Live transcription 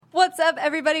What's up,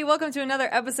 everybody? Welcome to another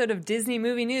episode of Disney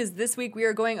Movie News. This week, we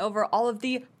are going over all of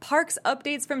the parks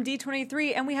updates from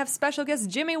D23, and we have special guest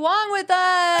Jimmy Wong with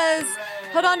us.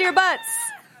 Hooray. Hold on to your butts.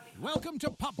 Welcome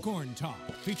to Popcorn Talk,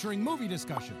 featuring movie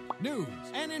discussion, news,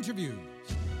 and interviews.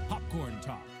 Popcorn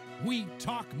Talk. We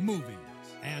talk movies.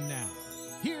 And now,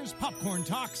 here's Popcorn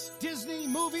Talk's Disney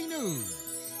Movie News.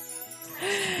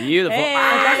 Beautiful.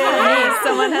 Hey,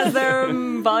 someone has their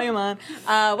volume on.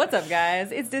 What's up,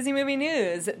 guys? It's Disney Movie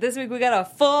News. This week we got a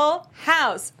full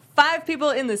house. 5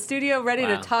 people in the studio ready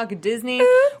to talk Disney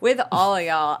with all of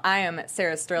y'all. I am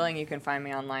Sarah Sterling. You can find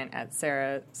me online at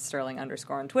Sarah Sterling _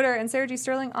 on Twitter and Sarah G.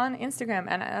 Sterling on Instagram.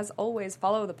 And as always,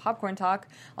 follow the Popcorn Talk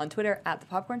on Twitter at the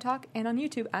Popcorn Talk and on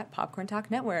YouTube at Popcorn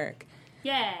Talk Network.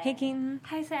 Yeah. Hey, Keaton.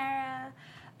 Hi, Sarah.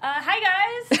 Hi,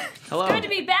 guys. Hello. It's good to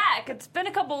be back. It's been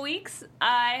a couple weeks.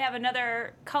 I have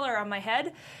another color on my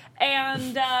head,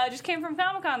 and just came from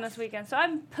Comic-Con this weekend, so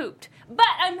I'm pooped. But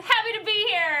I'm happy to be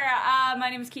here. My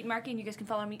name is Keaton Markey, and you guys can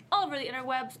follow me all over the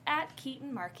interwebs at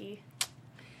Keaton Markey.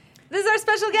 This is our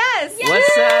special guest. Yay!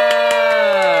 What's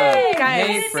up? Guys.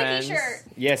 Hey, Hidden friends. Mickey shirt.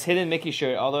 Yes, hidden Mickey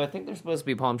shirt, although I think they're supposed to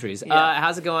be palm trees. Yeah.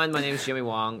 How's it going? My name is Jimmy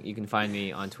Wong. You can find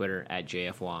me on Twitter at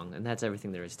JF Wong, and that's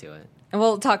everything there is to it. And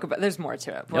we'll talk about, there's more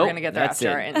to it. We're going to get there that's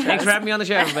after our it. intro. Thanks for having me on the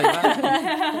show, everybody.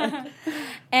 Bye.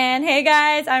 And hey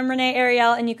guys, I'm Renee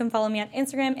Ariel, and you can follow me on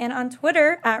Instagram and on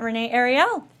Twitter at Renee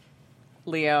Ariel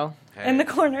Leo. Hey, in the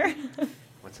corner.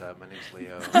 what's up? My name's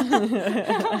Leo. You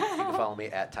can follow me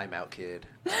at Timeout Kid.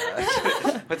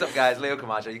 What's up, guys? Leo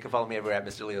Camacho. You can follow me everywhere at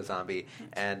Mr. Leo Zombie.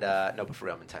 And no, but for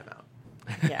real, I'm in Timeout.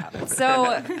 Yeah.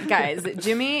 So, guys,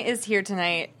 Jimmy is here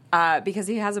tonight because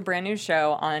he has a brand new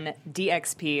show on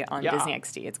DXP on Disney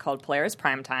XD. It's called Players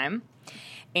Primetime.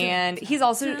 And he's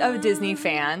also a Disney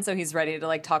fan, so he's ready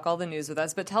to talk all the news with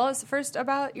us. But tell us first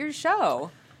about your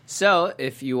show. So,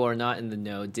 if you are not in the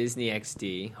know, Disney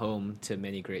XD, home to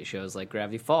many great shows like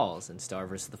Gravity Falls and Star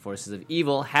vs. the Forces of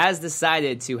Evil, has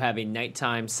decided to have a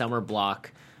nighttime summer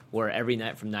block where every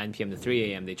night from 9 p.m. to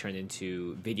 3 a.m. they turn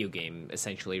into video game,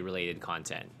 essentially related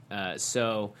content.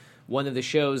 So one of the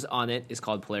shows on it is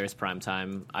called Polaris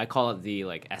Primetime. I call it the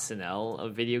SNL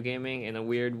of video gaming in a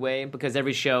weird way because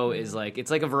every show is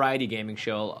it's like a variety gaming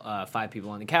show. 5 people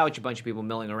on the couch, a bunch of people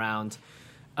milling around,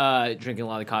 drinking a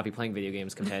lot of coffee, playing video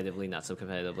games competitively, not so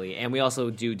competitively. And we also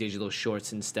do digital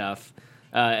shorts and stuff.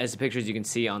 As the pictures you can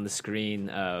see on the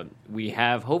screen, we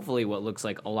have hopefully what looks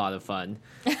like a lot of fun.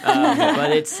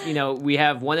 But it's, we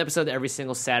have one episode every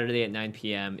single Saturday at 9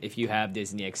 p.m. If you have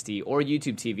Disney XD or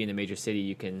YouTube TV in a major city,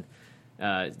 you can.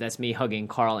 That's me hugging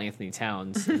Carl Anthony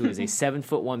Towns, who is a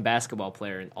 7'1" basketball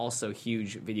player and also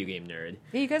huge video game nerd.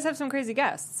 Yeah, you guys have some crazy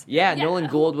guests. Yeah, Nolan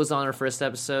Gould was on our first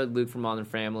episode. Luke from Modern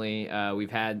Family.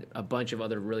 We've had a bunch of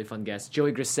other really fun guests.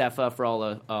 Joey Graceffa for all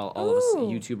of us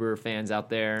YouTuber fans out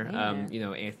there.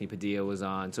 Yeah. Anthony Padilla was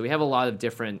on. So we have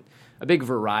a big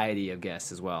variety of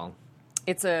guests as well.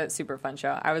 It's a super fun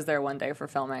show. I was there one day for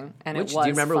filming, and it was Do you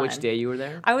remember fun. which day you were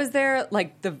there? I was there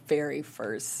the very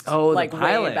first. The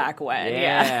pilot. Way back when.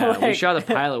 Yeah, we shot a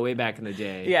pilot way back in the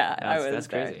day. Yeah, that's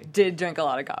crazy. Did drink a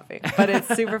lot of coffee, but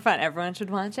it's super fun. Everyone should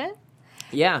watch it.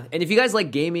 Yeah, and if you guys like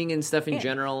gaming and stuff in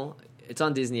general, it's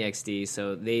on Disney XD.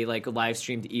 So they live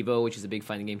streamed EVO, which is a big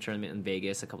fighting game tournament in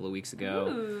Vegas a couple of weeks ago.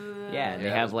 Ooh. Yeah, and they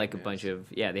have a bunch of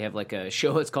they have a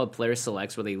show. It's called Player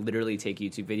Selects, where they literally take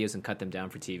YouTube videos and cut them down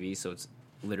for TV. So it's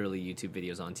literally YouTube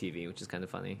videos on TV, which is kind of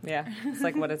funny. Yeah, it's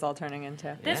what it's all turning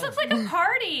into. This looks like a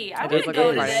party. I It want does to go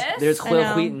look to like a this. party. There's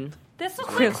Quill Wheaton. This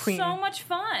looks Quill like Queen. so much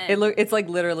fun. It's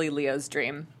literally Leo's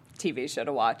dream TV show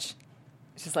to watch.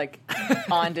 It's just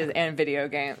on and video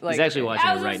game. He's actually watching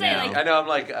I it was right gonna say, now. I know, I'm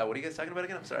like, what are you guys talking about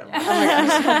again? I'm sorry. Oh my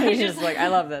gosh. He's just I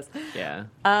love this. Yeah.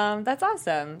 That's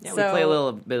awesome. Yeah, so, we play a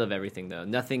little bit of everything, though.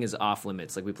 Nothing is off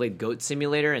limits. We played Goat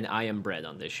Simulator and I Am Bread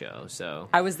on this show, so...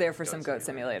 I was there for some Goat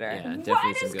Simulator. Yeah, what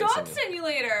definitely is some Goat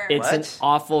Simulator? It's an What?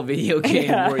 awful video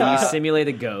game where you simulate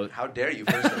a goat. How dare you,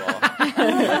 first of all?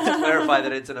 Let's clarify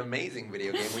that it's an amazing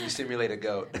video game when you simulate a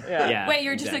goat. Yeah, Wait,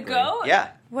 you're just exactly. a goat? Yeah.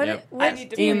 What, Yep. what I need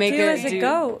to do you make do it as a do-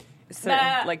 goat? So,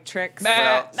 Bah. tricks.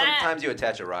 Well, sometimes you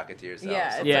attach a rocket to yourself. Yeah,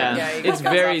 sometimes- Yeah, Yeah, you it's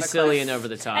go very off the silly cliff. and over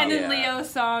the top. And then Yeah. Leo's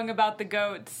song about the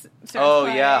goats. starts Oh,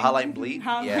 playing. yeah, Hotline Bleat?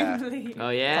 Hotline Yeah. Bleat. Oh,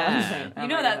 yeah. Oh You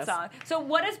my know that goodness. song. So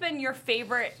what has been your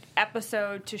favorite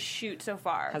episode to shoot so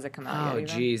far? Has it come out Oh, yet?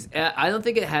 even? jeez. I don't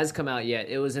think it has come out yet.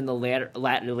 It was in the latter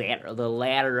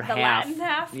half. Latin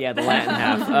half? Yeah, the Latin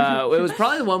half. It was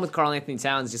probably the one with Carl Anthony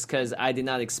Towns, just because I did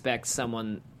not expect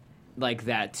someone like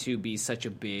that to be such a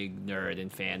big nerd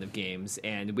and fan of games.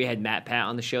 And we had Matt Pat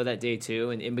on the show that day too,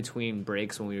 and in between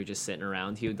breaks when we were just sitting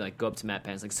around, he would like go up to Matt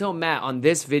Pat and was like, so Matt, on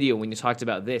this video when you talked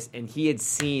about this, and he had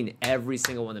seen every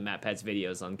single one of Matt Pat's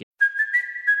videos on games.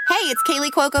 Hey, it's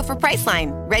Kaylee Cuoco for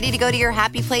Priceline. Ready to go to your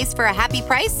happy place for a happy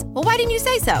price? Well, why didn't you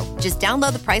say so? Just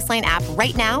download the Priceline app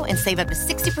right now and save up to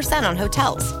 60% on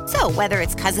hotels. So whether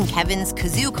it's Cousin Kevin's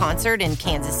Kazoo Concert in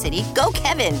Kansas City, go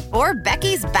Kevin, or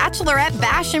Becky's Bachelorette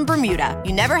Bash in Bermuda,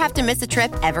 you never have to miss a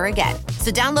trip ever again.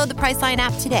 So download the Priceline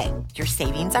app today. Your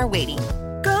savings are waiting.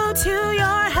 Go to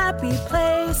your happy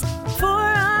place for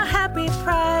a happy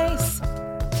price.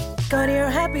 Go to your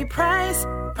happy price,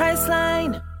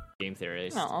 Priceline. Game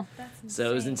theorist. Aw.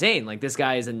 So it was insane. Like, this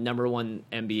guy is a number one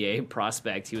NBA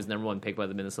prospect. He was number one pick by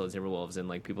the Minnesota Timberwolves, and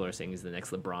like people are saying he's the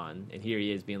next LeBron. And here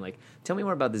he is being like, "Tell me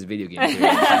more about this video game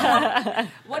theory."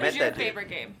 What is your favorite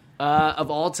game?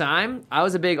 Of all time, I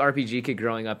was a big RPG kid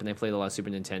growing up, and I played a lot of Super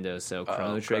Nintendo. So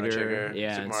Chrono Trigger,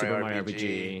 yeah, and Super Mario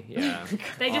RPG, yeah.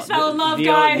 They just fell in love, the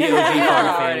guys. OG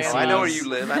Final Fantasy. Oh, I know where you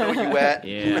live. I know where you at.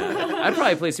 Yeah, I'd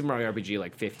probably play Super Mario RPG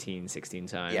like 15, 16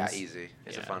 times. Yeah, easy.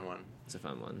 It's a fun one. It's a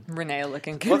fun one. Renee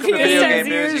looking Welcome confused to Video as Game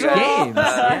News, you usual. guys. Games.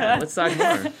 Yeah, let's talk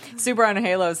more. Super on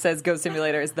Halo says Ghost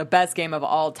Simulator is the best game of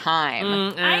all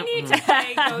time. I need to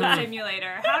play Ghost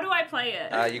Simulator. How do I play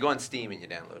it? You go on Steam and you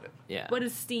download it. Yeah. What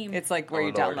is Steam? It's like where Oh,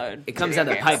 you Lord. download. It comes video out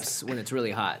of the games. pipes when it's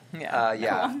really hot. Yeah,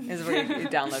 Yeah. is where you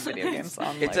download video games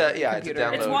on. It's like, a- yeah, it's a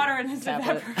computer. It's download. water and it's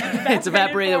Tablet. It's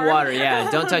evaporated water.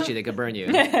 Yeah, don't touch it; it could burn you.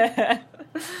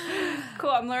 Cool.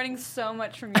 I'm learning so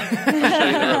much from you. Show you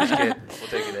the ropes, kid. We'll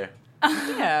take you there.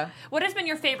 Yeah, What has been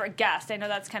your favorite guest? I know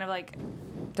that's kind of like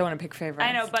don't want to pick favorites.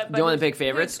 I know, but Do you want to pick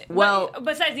favorites? who's- Well,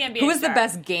 besides the NBA, Who is the star.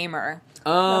 best gamer?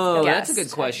 oh, That's that's a a good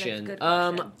good question. That's a good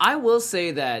question. I will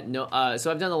say that no.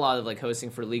 So I've done a lot of like hosting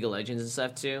for League of Legends and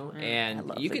stuff too. And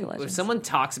love you League can, of if Legends. someone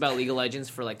talks about League of Legends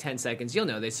for like 10 seconds, you'll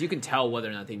know this. You can tell whether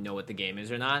or not they know what the game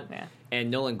is or not. Yeah. And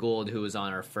Nolan Gould, who was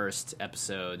on our first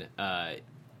episode,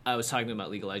 I was talking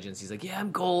about League of Legends. He's like, "Yeah,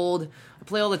 I'm gold. I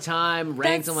play all the time,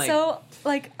 ranked." That's I'm like, so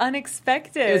like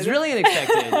unexpected. it was really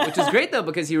unexpected, which was great though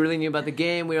because he really knew about the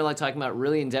game. We were like talking about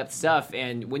really in depth stuff,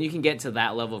 and when you can get to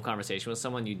that level of conversation with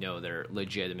someone, you know they're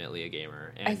legitimately a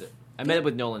gamer. And I met up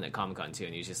with Nolan at Comic-Con too,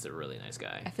 and he's just a really nice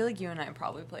guy. I feel like you and I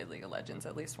probably played League of Legends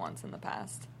at least once in the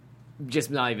past.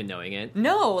 Just not even knowing it.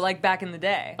 No, like back in the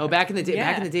day. Oh, back in the day. Yeah.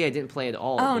 Back in the day, I didn't play at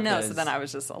all. Oh no, because- so then I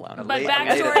was just alone. But Late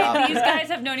backstory: adopter. these guys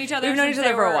have known each other. We've known since each other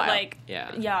they for a were, while. Like,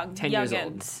 Yeah. young, 10 years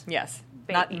old. youngins. Yes,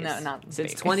 Babies. not since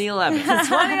babies. 2011.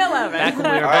 2011. Back when we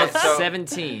were All right, both so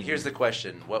 17. Here's the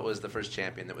question: what was the first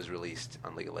champion that was released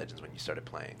on League of Legends when you started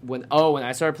playing? when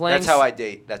I started playing. That's how I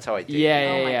date. That's how I date. Yeah,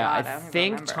 Oh yeah, my yeah. God, I I don't even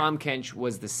think remember. Tom Kench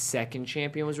was the second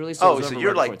champion was released. Oh, it was so over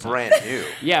you're right like before Tom. brand new.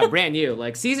 Yeah, brand new.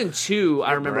 Like season 2,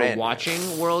 I remember brand new.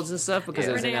 watching Worlds and stuff because Yeah.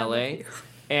 it was in Renee, I love LA. you.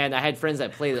 And I had friends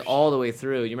that played it all the way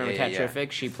through. You remember Yeah, Cat yeah, yeah.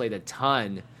 Terrific? She played a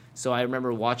ton. So I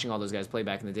remember watching all those guys play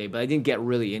back in the day, but I didn't get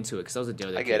really into it because I was a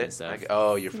Dota I kid get and it. stuff.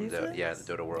 Oh, you're from the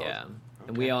Dota world. Yeah.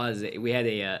 And we all we had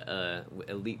a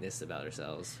eliteness about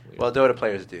ourselves. We were- Well, Dota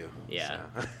players do. Yeah.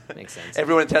 so. Makes sense.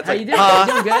 Everyone in chat's How like, you doing? huh?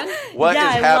 You doing good? What is yeah,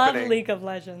 I happening? love League of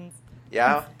Legends.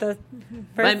 Yeah, The My-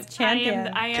 first champion.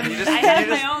 I am. Can you just- I can have you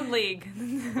just- my own league.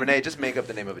 Renee, just make up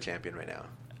the name of a champion right now.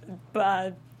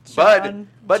 Bud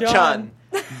Bud John. Chun.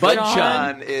 Bud Chun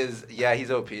Chun. is he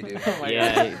OP, dude.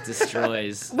 Yeah, he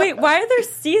destroys. Wait, why are there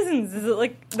seasons? Is it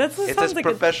like that's what It's sounds a like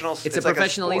professional. It's a like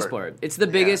professional sport. esport. It's the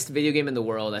biggest video game in the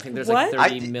world. I think there's like What?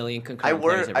 30 million I concurrent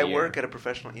players work. every I year. work at a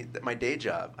professional. My day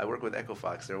job. I work with Echo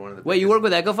Fox. They're one of the. Wait, you work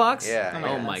with Echo Fox? Yeah. Oh,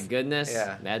 Oh my my goodness.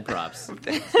 Yeah. Mad props.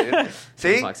 Thanks, dude.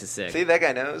 See, Fox is sick. See, that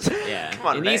guy knows. Yeah. Come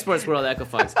on, In the Renee. esports world, Echo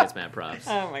Fox gets mad props.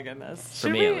 Oh my goodness. For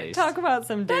Should me, at we least. talk about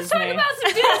some Let's Disney? talk about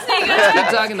some Disney, Keep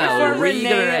guys. talking about Before League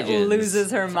of Renee Legends.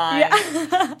 loses her mind.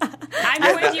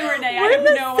 I'm with you, Renee. I We're in have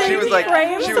the no same She idea. was like-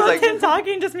 frame, she so was like- him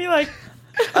talking, just me like,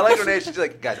 I like Renee. She's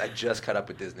like, guys, I just caught up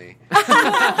with Disney. we don't It's need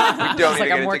like to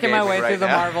get I'm into working my gaming way right through the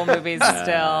now. Marvel movies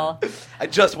still. I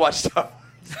just watched Star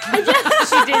Wars.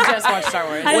 She did just watch Star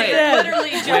Wars. I Wait. did. Literally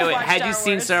just Wait, watched had Star you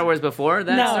seen Wars. Star Wars before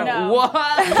that? No. No. What?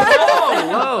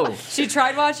 Whoa, She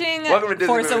tried watching Welcome to Disney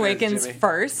Force Movies, Awakens Jimmy.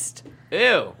 first. whoa.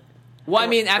 Ew. Well, I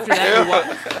mean, after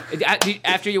that,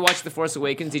 after you watched The Force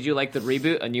Awakens, did you like the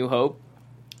reboot, A New Hope?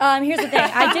 here's the thing.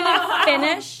 I didn't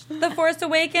finish The Force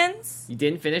Awakens. You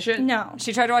didn't finish it? No.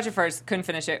 She tried to watch it first, couldn't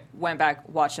finish it, went back,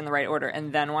 watched in the right order,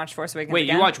 and then watched Force Awakens Wait,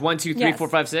 again. you watched 1, 2, 3, Yes. 4,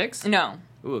 5, 6? No.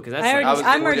 Ooh, because that's I already- I was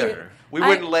I'm cool with already- her. We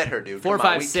wouldn't let her, dude. 4, Come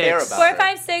on, 5, we 6. care about 4, her.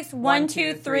 5, 6, 1,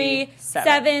 2, 3, 7.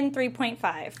 7,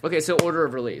 3.5. Okay, so order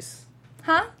of release.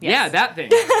 Huh? Yeah, that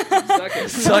thing. Suck it.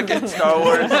 Suck it, Star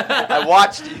Wars. I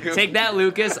watched you. Take that,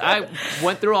 Lucas. I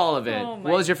went through all of it. Oh my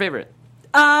What was your favorite?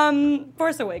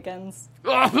 Force Awakens.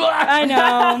 I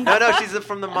know. No, she's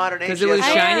from the modern age. Because it was She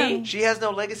has shiny? She has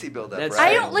no legacy build-up, That's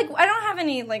right? I don't have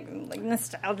any like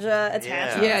nostalgia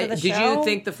attached Yeah, to the did show. you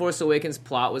think The Force Awakens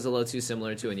plot was a little too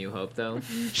similar to A New Hope, though?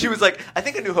 She was like, I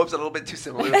think A New Hope's a little bit too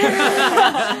similar. To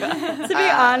be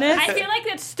honest, I feel like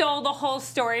it stole the whole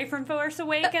story from Force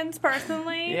Awakens,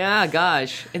 personally. Yeah,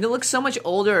 gosh. And it looks so much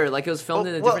older, like it was filmed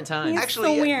in a different time.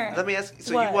 Actually, so weird. let me ask you.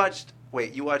 So What? you watched...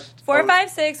 Wait, you watched... 4, 5,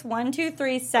 6, 1, 2,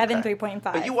 3, 7, Okay. 3.5.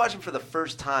 But you watched them for the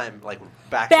first time, like,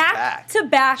 back back to to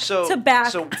back So, to back.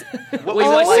 So, what Wait, was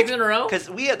you it watched like? 6 in a row? Because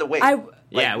we had to wait.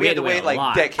 Yeah, we had to wait a like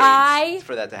lot. decades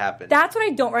for that to happen. That's what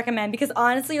I don't recommend because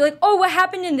honestly, you're like, oh, what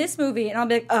happened in this movie? And I'll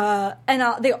be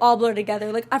like, they all blur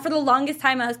together. Like for the longest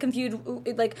time, I was confused,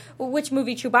 like which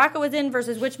movie Chewbacca was in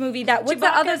versus which movie what's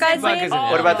that other guy's Chewbacca's name? in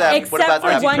it. What about that? Except what about for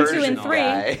that 1, 2, Persian and 3,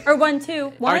 guy? or 1, 2,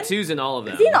 1. R2's in all of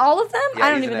them. Is he in all of them? Yeah, I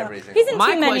don't he's even in know. every single He's in one.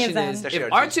 My too many question of them. is, Especially if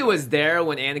R2's R2 was there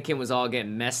when Anakin was all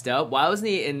getting messed up, why wasn't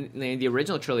he in the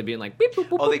original trilogy being like, beep, boop,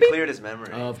 boop, Oh, they boop, beep? cleared his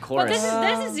memory. Of But course.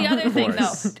 this is the other thing, though.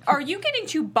 course. Are you getting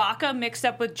Chewbacca mixed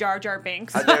up with Jar Jar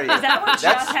Binks? How dare you? Is that what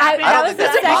That's- just happened? I don't that think was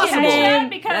that's the second possible. name.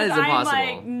 Because That is I'm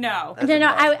impossible. like, no. That's No,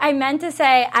 impossible. I meant to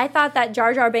say I thought that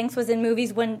Jar Jar Binks was in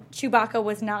movies when Chewbacca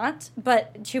was not,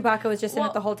 but Chewbacca was just in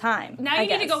Well, it the whole time. Now I you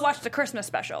need to guess. go watch the Christmas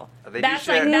special. They do That's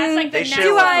share- like they the share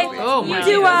Do one I? movie. Oh, my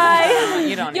Do I?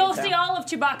 You don't You'll need to. see all of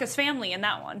Chewbacca's family in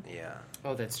that one. Yeah.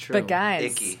 Oh, that's true. But guys,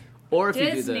 Icky. Or if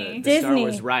Disney. you do the Star Disney.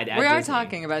 Wars ride at we are Disney.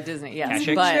 talking about Disney, yes.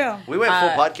 Cashing. But True. We went full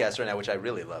podcast right now, which I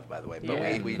really love, by the way. But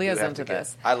Yeah. we Leo's do have into to get,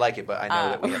 this. I like it, but I know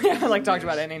that we have to I like talked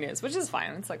about any news, which is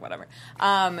fine. It's like whatever.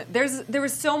 There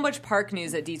was so much park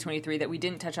news at D23 that we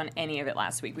didn't touch on any of it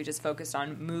last week. We just focused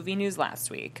on movie news last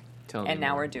week, Tell me and now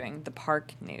more. we're doing the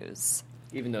park news.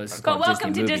 Even though it's But called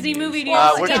welcome to Disney Movie News.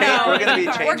 We're You going know. to be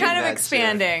changing We're kind of that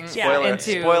expanding soon. Spoiler,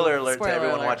 into spoiler alert spoiler to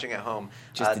everyone alert. watching at home.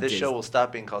 Just This the show Dis- will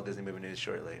stop being called Disney Movie News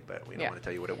shortly, but we don't Yeah. want to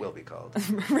tell you what it will be called.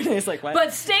 Renee's like, what?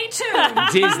 But stay tuned.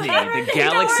 Disney, the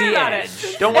Galaxy about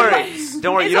Edge. Don't worry.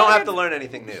 Don't worry. It's You don't all have good. to learn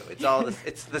anything new.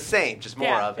 It's the same, just more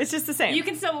Yeah. of it. it's just the same. You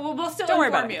can still, we'll still don't worry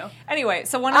inform about you. it. Anyway,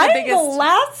 so one of the I'm biggest. the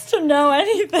last to know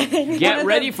anything. Get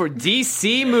ready for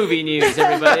DC movie news,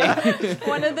 everybody.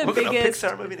 One of the We're going to biggest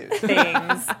Pixar movie news. things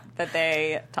that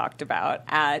they talked about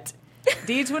at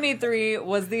D23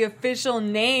 was the official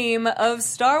name of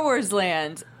Star Wars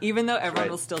Land. Even though everyone Right.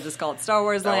 will still just call it Star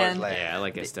Wars Star Wars Land, Land. Yeah, I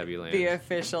like SW Land. the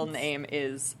official name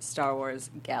is Star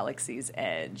Wars Galaxy's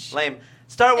Edge. Lame.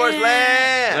 Star Wars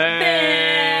Land!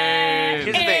 Hey. Here's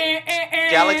the thing.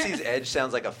 Galaxy's Edge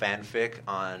sounds like a fanfic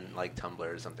on like Tumblr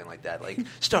or something like that. Like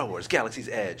Star Wars Galaxy's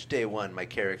Edge, day one, my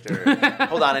character.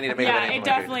 Hold on, I need to make up a Yeah, name it for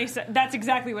my definitely. That's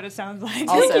exactly what it sounds like.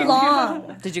 Also- Too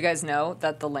long. Did you guys know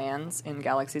that the lands in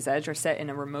Galaxy's Edge are set in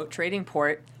a remote trading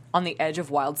port on the edge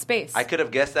of wild space? I could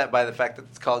have guessed that by the fact that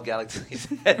it's called Galaxy's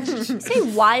Edge. Say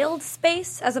wild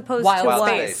space as opposed Wild to Wild what?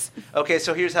 space. Okay,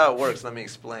 so here's how it works. Let me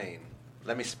explain.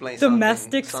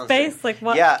 Domestic something. space? Like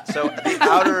what? Yeah, so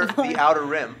the outer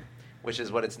rim, which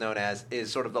is what it's known as,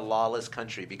 is sort of the lawless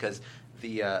country because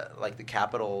the like the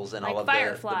capitals and Like all of the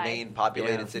Firefly. main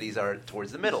populated Yeah. cities are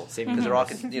towards the middle Same because they're all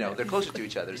Mhm. they're closer to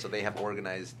each other, so they have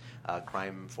organized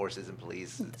crime forces and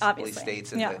police Obviously.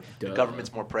 states, and Yeah. the Duh.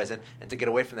 government's more present. And to get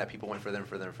away from that, people went further and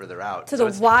further and further out. To so the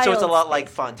it's, wild So it's a lot space. like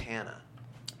Fontana.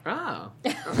 Oh.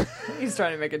 He's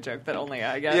trying to make a joke that only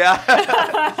I get.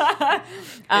 Yeah.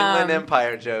 Inland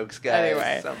Empire jokes, guys.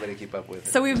 anyway. Somebody keep up with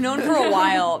it. So we've known for a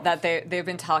while that they've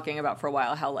been talking about for a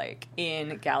while how like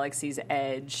in Galaxy's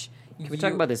Edge. Can we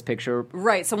talk about this picture?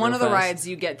 Right, so one real of the fast? rides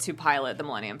you get to pilot the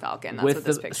Millennium Falcon. That's With what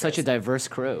this picture such a is. diverse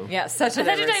crew. Yeah, such a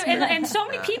Such a diverse time, and so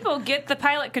many people get the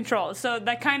pilot controls, so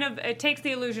that kind of it takes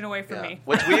the illusion away from Yeah. me.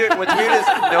 What's weird is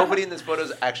nobody in this photo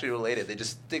is actually related. They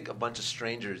just stick a bunch of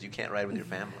strangers you can't ride with your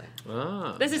family.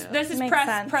 Oh. This is Makes press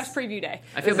sense. preview day.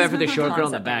 I feel This bad is for the short girl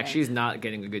in the concept back. meeting. She's not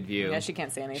getting a good view. Yeah, she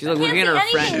can't see anything. She's like looking at Can't her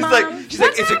see friend. anything, She's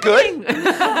like, is it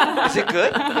good? Is it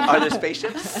good? Are there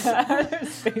spaceships?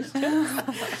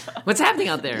 What's happening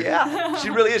out there? Yeah, she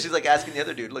really is. She's like asking the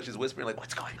other dude. Look, she's whispering like,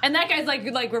 "What's going on?" And that guy's like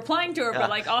replying to her, Yeah. but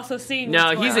like also seeing. No,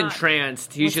 what's he's going on.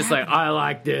 entranced. He's just like, I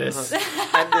like this.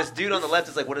 And this dude on the left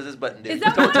is like, "What does this button do? Is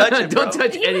that Don't what- touch it, bro. Don't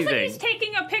touch He was like anything. he's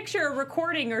taking a picture,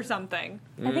 recording or something.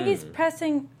 I think he's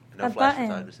pressing No a flash button.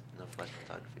 photography. No flash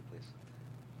photography,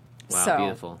 please." Wow, So,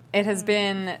 beautiful. It has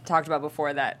been talked about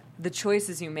before that the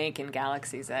choices you make in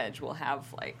Galaxy's Edge will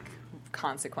have like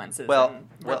consequences Well, and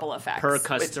ripple effects. Per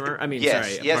customer? I mean, Yes,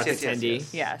 sorry, yes, park yes, yes, attendee.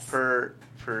 yes. Yes. Per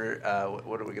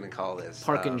what are we going to call this?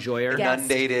 Park enjoyer.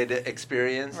 Inundated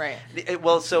experience. Right.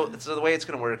 So the way it's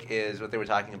going to work is what they were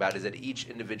talking about is that each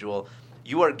individual.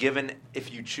 You are given,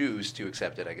 if you choose to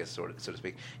accept it, I guess, so to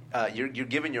speak, you're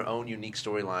given your own unique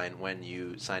storyline when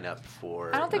you sign up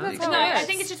for. I don't think the that's how No, it experience. I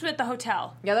think it's just at the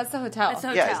hotel. Yeah, that's the hotel. That's the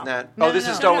hotel. Yeah, isn't that? No, this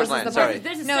no, is no. Star No, Wars this is Land. the Sorry.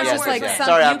 This is No, Star it's just Wars like Land.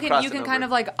 Sorry, I'm you can crossing over. kind of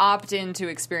like opt into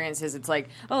experiences. It's like,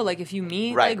 oh, like if you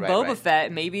meet Right, like right, Boba right.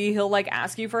 Fett, maybe he'll like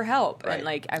ask you for help, Right. and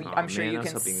like Oh, I'm sure man, you I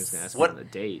was can. hoping he was going to ask me What- on a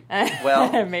date.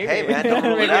 Well, maybe. hey, man, don't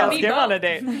rule it maybe out. I'll skip on a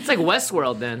date. It's like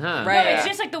Westworld then, huh? Right. No, it's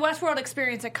just like the Westworld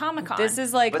experience at Comic-Con. This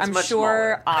is like But it's I'm much sure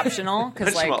optional because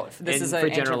Much like smaller. this And is for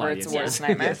an general introvert's audiences. worst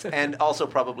nightmare. Yes, and also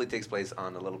probably takes place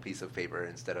on a little piece of paper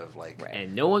instead of like. Right.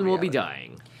 And no one will be Reality.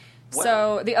 dying.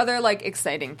 So the other like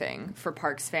exciting thing for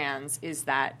Parks fans is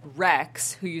that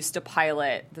Rex, who used to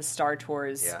pilot the Star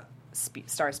Tours Yeah.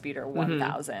 Star Speeder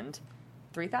 1000,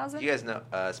 3000? You guys know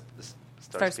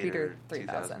Star Speeder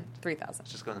 3000. 3000.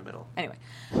 Let's just go in the middle. Anyway,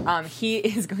 he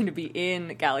is going to be in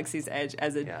Galaxy's Edge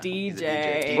as a Yeah, DJ. he's a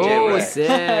DJ. Oh, Rex. sick.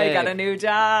 I got a new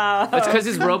job. That's because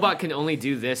his robot can only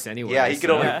do this anyway. Yeah, he could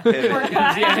so- only pivot.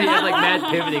 yeah, he had like mad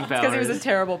pivoting powers. Because he was a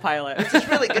terrible pilot. It's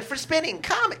really good for spinning.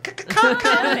 Comic.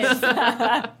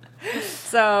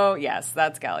 So, yes,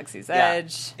 that's Galaxy's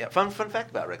Edge. Yeah. Fun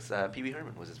fact about Rex. Pee Wee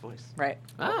Herman was his voice. Right.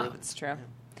 Oh. It's true.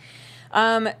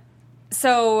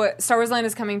 So Star Wars Land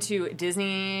is coming to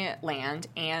Disneyland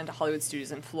and Hollywood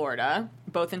Studios in Florida,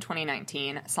 both in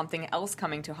 2019. Something else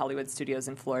coming to Hollywood Studios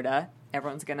in Florida,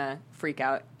 everyone's going to freak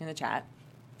out in the chat,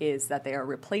 is that they are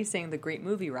replacing the Great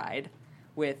Movie Ride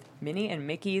with Minnie and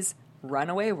Mickey's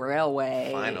Runaway Railway.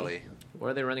 Finally.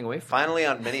 What are they running away from? Finally,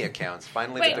 on many accounts.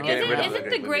 Finally, Wait, that they're getting rid of isn't the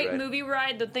Great Great Ride. Movie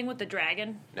Ride the thing with the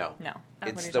dragon? No. No.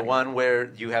 It's What are you the talking one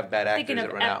where you have bad Thinking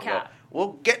actors of that run out and Epcot. go,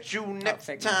 we'll get you next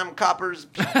Figment. time, coppers.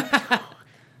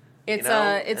 It's You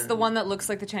know, it's the and- one that looks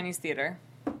like the Chinese theater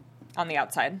on the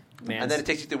outside. Man, And then it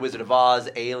takes you through Wizard of Oz,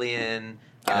 Alien.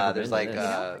 Never There's been to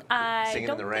like this. I Singing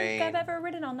don't in the think Rain. I've ever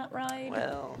ridden on that ride.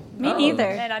 Well, Me Oh. neither.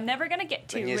 And I'm never going to get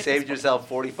to then you at saved this point. yourself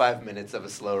 45 minutes of a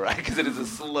slow ride because it is the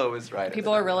slowest ride.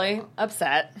 People are really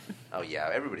upset. Oh yeah,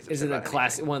 everybody's. Is it upset a about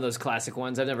classic, anything. one of those classic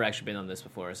ones? I've never actually been on this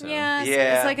before. So Yeah,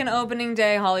 Yeah. it's like an opening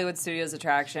day Hollywood Studios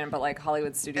attraction, but like Hollywood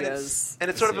And Studios.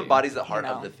 it sort of see. embodies the heart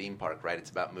You know. of the theme park, right? It's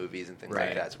about movies and things Right.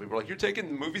 like that. So people are like, you're taking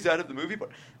the movies out of the movie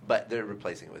park. But they're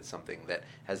replacing it with something that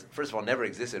has, first of all, never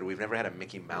existed. We've never had a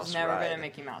Mickey Mouse There's never ride. been a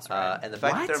Mickey Mouse ride. And the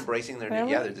fact What? that they're embracing their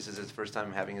Really? yeah, this is his first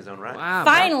time having his own ride. wow,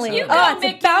 Finally. that's, You Oh, go, it's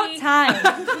Mickey. about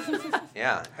time.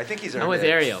 Yeah, I think he's earned I'm with it.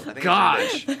 Ariel. I think he's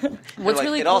Gosh. earned it. What's Like,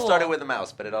 really it all cool- started with a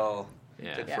mouse, but it all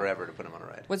Yeah. took Yeah. forever to put him on a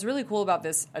ride. What's really cool about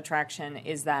this attraction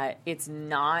is that it's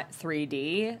not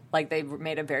 3D. Like they've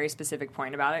made a very specific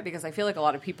point about it because I feel like a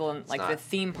lot of people in like not. the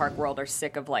theme park world are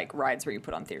sick of like rides where you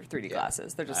put on 3D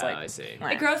glasses. They're just Oh, like, I see.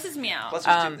 "Meh." It grosses me out. Plus,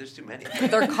 there's too many.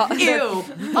 They're ew, ew.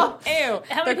 How They're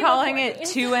many people calling for it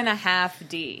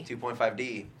 2.5D.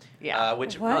 2.5D. Yeah.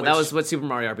 Which Oh, that was what Super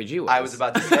Mario RPG was. I was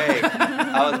about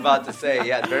to say.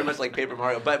 Yeah, it's very much like Paper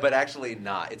Mario, but actually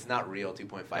not. It's not real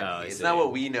 2.5D. Oh, I It's see. not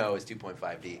what we know as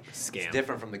 2.5D. Scam. It's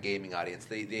different from the gaming audience.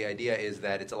 The idea is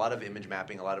that it's a lot of image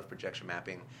mapping, a lot of projection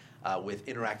mapping, with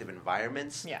interactive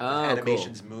environments, Yeah. with Oh,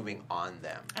 animations moving on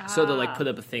them. So they'll like put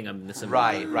up a thing on this.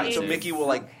 Right. So Nice. Mickey will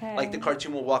like the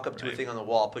cartoon will walk up to a thing on the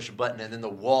wall, push a button, and then the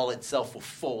wall itself will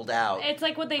fold out. It's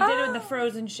like what they did with the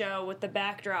Frozen show with the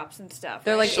backdrops and stuff.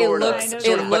 They're right? like Sort it of, looks sort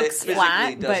it of, but it looks physically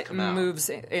flat does but come out. moves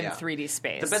in Yeah. 3D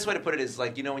space. The best way to put it is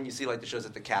like, you know, when you see like the shows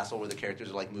at the castle where the characters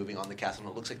are like moving on the castle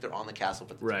and it looks like they're on the castle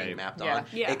but it's Right. being mapped Yeah. on.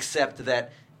 Yeah. Except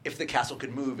that if the castle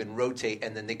could move and rotate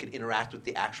and then they could interact with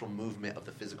the actual movement of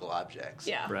the physical objects.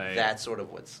 Yeah. Right. That's sort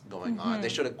of what's going on. They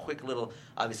showed a quick little,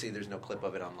 obviously there's no clip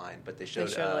of it online, but they showed,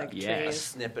 like Yeah. a trees.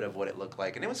 snippet of what it looked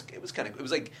like. And it was kind of, it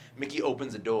was like Mickey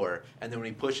opens a door and then when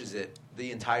he pushes it,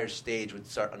 the entire stage would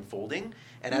start unfolding.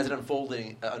 And as it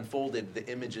unfolded, the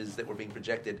images that were being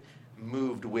projected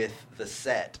moved with the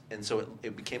set, and so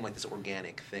it became like this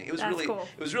organic thing. It was That's really cool.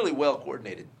 it was really well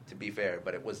coordinated, to be fair,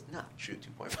 but it was not true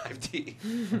 2.5D.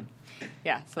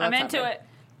 Yeah, so I'm that's into happening. it.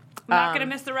 I'm not Um, going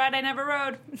to miss the ride I never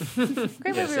rode. Great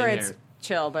Yeah, movie same rides here.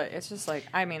 chill, but it's just like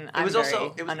I'm It very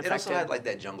also unaffected. had like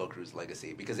that Jungle Cruise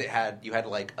legacy because you had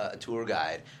like a tour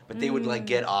guide, but they would like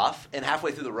get off and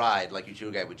halfway through the ride, like your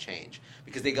tour guide would change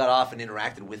because they got off and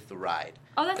interacted with the ride.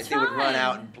 Oh, that's like they would run fun.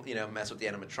 out and mess with the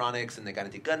animatronics, and they got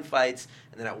into gunfights.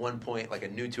 And then at one point, like a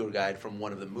new tour guide from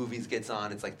one of the movies gets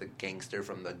on. It's like the gangster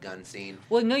from the gun scene.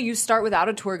 Well, no, you start without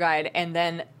a tour guide, and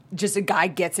then just a guy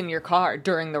gets in your car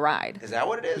during the ride. Is that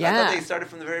what it is? Yeah. I thought they started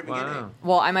from the very beginning. Wow.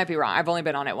 Well, I might be wrong. I've only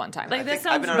been on it one time. Like, this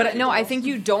I've been sounds... on it a But few no, I times. think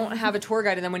you don't have a tour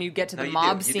guide, and then when you get to the No, you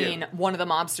mob do, you scene, do. one of the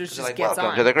mobsters They're just like, gets welcome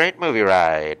on. to the great movie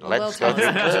ride. Well, Let's they'll go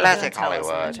through tell us- classic tell us in the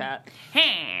Hollywood. chat.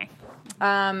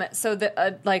 Huh. So the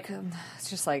it's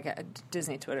just like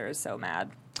Disney Twitter is so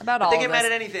mad about all They of get this. mad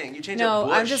at anything. You change No, up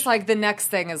Bush. I'm just like the next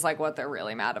thing is like what they're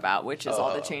really mad about, which is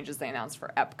all the Oh. changes they announced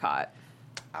for Epcot.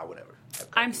 Whatever.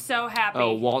 I'm so happy.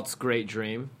 Oh, Walt's great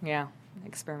dream. Yeah,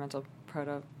 experimental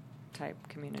prototype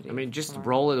community. I mean, just somewhere.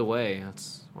 roll it away.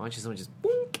 Why don't you someone just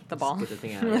boink, The ball. get the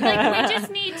thing out of it. Like, we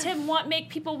just need to make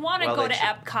people want to Well, go they to should-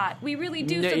 Epcot. We really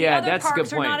do. No, So yeah, the other that's a good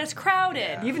parks are point. not as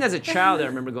crowded. Even as a child, I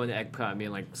remember going to Epcot and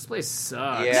being like, "This place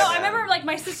sucks." Yeah. No, I man. remember like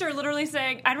my sister literally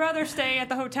saying, "I'd rather stay at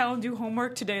the hotel and do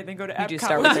homework today than go to Epcot." You do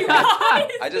start with the guide.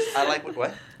 I like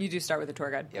what? You do start with a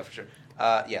tour guide. Yeah, for sure.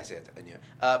 Yes, I knew.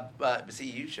 But see,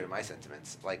 you share my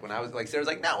sentiments. Like when I was like, Sarah's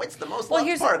like, no, it's the most Well, loved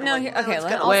here's park. no. I'm like, Okay, it's I'll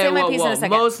kinda Wait, say my whoa, piece in whoa. a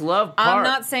second. Most loved I'm park.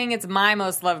 not saying it's my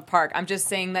most loved park. I'm just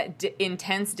saying that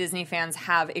intense Disney fans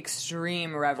have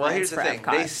extreme reverence Well, here's the for thing.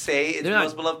 Epcot. They say it's the They're not-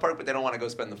 most beloved park, but they don't want to go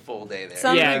spend the full day there.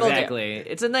 Some Yeah, people do. exactly.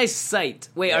 It's a nice site.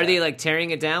 Wait, are Yeah. they like tearing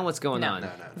it down? What's going No. on? No,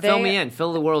 Fill They- me in.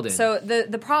 Fill the world in. So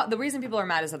the reason people are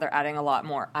mad is that they're adding a lot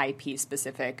more IP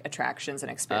specific attractions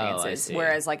and experiences, see.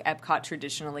 whereas like Epcot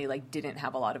traditionally like didn't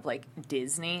have a lot of like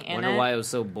Disney in Wonder it. why it was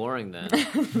so boring then.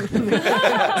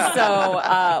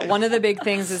 So one of the big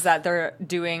things is that they're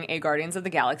doing a Guardians of the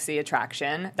Galaxy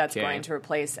attraction that's Okay. going to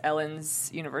replace Ellen's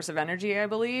Universe of Energy, I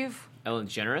believe. Ellen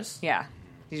Generous? Yeah.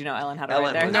 Did you know Ellen had it Ellen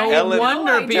right there? was- No Ellen-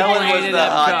 wonder I people didn't. Ellen was hated the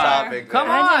hot Epcot. topic. Come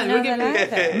there. on, know we can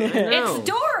that either. No. It's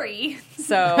Dory.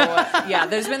 So yeah,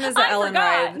 there's been this I Ellen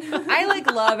forgot. ride. I like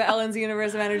love Ellen's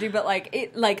Universe of Energy, but like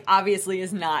it like obviously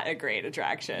is not a great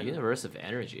attraction. Universe of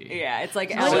Energy. Yeah, it's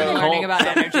like like Ellen a learning cult.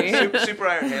 about energy. Super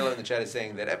Iron Halo in the chat is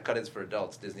saying that Epcot is for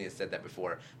adults. Disney has said that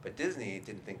before, but Disney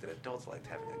didn't think that adults liked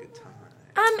having a good time.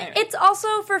 It's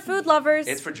also for food lovers.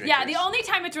 It's for drinkers. Yeah, the only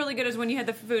time it's really good is when you had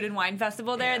the food and wine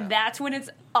festival there. Yeah. That's when it's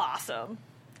awesome.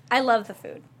 I love the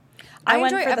food. I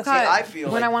went enjoy for the Epcot food. I feel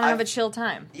when like I want to I've- have a chill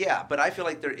time. Yeah, but I feel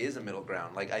like there is a middle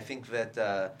ground. Like I think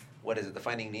that what is it? The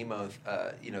Finding Nemo,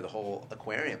 the whole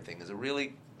aquarium thing is a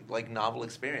really like novel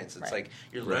experience. It's Right. like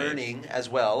you're Right. learning as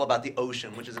well about the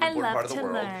ocean, which is an I important part love of the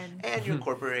to world, learn. and you're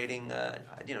incorporating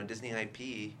Disney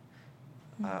IP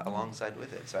alongside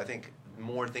with it. So I think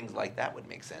more things like that would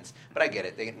make sense. But I get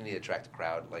it; they need to attract a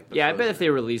crowd. Like the Yeah, I bet Frozen. if they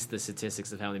released the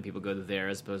statistics of how many people go to there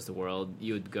as opposed to World,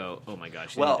 you would go, "Oh my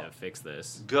gosh, they Well, need to fix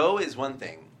this." Go is one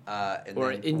thing. And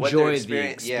Or then enjoy what their the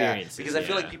experience. Yeah, experiences, because I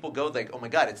feel yeah. like people go like, oh my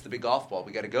god, it's the big golf ball.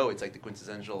 We got to go. It's like the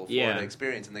quintessential Florida Yeah.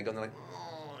 experience, and they go and they're like,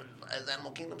 oh, is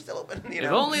Animal Kingdom still open? You If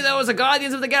know? only there was a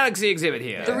Guardians of the Galaxy exhibit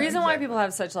here. The reason why exactly. people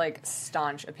have such like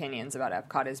staunch opinions about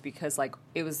Epcot is because like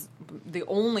it was the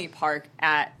only park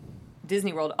at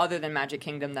Disney World other than Magic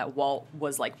Kingdom that Walt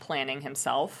was like planning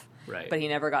himself. Right. But he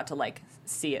never got to like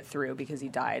see it through because he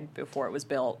died before it was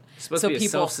built. It's supposed to be a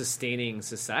self-sustaining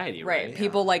society, right? right.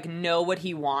 People like know what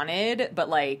he wanted, but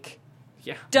like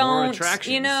Yeah. more don't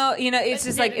attractions. you know it's But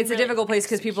just they like didn't it's a really difficult place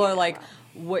because people are like execute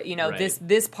what Right.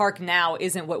 this park now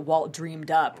isn't what Walt dreamed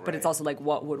up, but it's Right. also like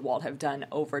what would Walt have done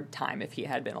over time if he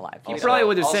had been alive. He Also- probably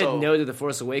would have said also- no to the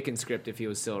Force Awakens script if he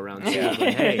was still around too.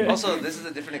 But hey, Also, this is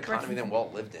a different economy than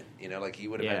Walt lived in. You know, like he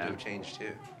would have had Yeah. to have changed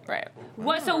too. Right.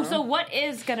 What? So what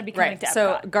is going to be coming Right. to Epcot?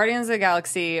 So Guardians of the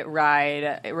Galaxy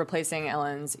ride replacing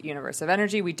Ellen's Universe of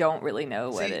Energy. We don't really know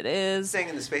what See, it is. Staying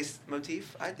in the space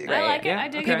motif, I dig I it. like it. Yeah, I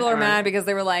dig okay. it. People are All right. mad because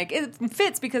they were like, it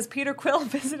fits because Peter Quill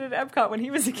visited Epcot when he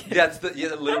was a kid. That's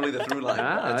literally the through line.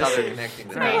 Ah, That's I how they're see. connecting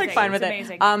the I'm Amazing. like fine with It's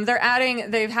it.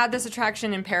 amazing. They've had this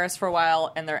attraction in Paris for a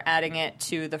while, and they're adding it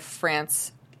to the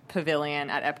France Pavilion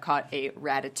at Epcot, a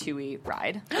Ratatouille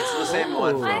ride. It's the same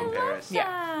one from I love Paris. that.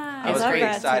 Yeah. I was It's very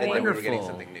great. excited that we were Wonderful. getting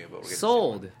something new, but we're getting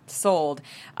sold. Sold.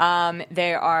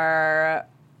 They are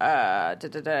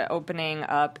opening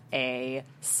up a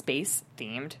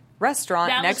space-themed restaurant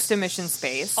That next was to Mission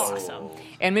Space. Awesome.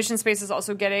 And Mission Space is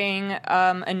also getting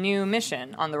a new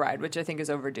mission on the ride, which I think is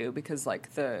overdue because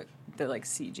like the like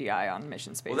CGI on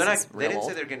Mission Space Well, they're is not. They real didn't say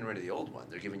old. they're getting rid of the old one.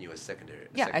 They're giving you a secondary.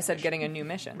 Yeah, I second said mission. getting a new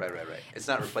mission. Right. It's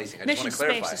not replacing. I just Mission want to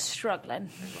clarify. Space is struggling.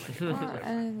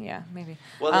 Yeah, maybe.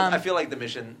 Well, I feel like the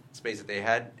mission space that they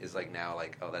had is like now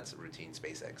like, oh, that's a routine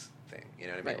SpaceX thing. You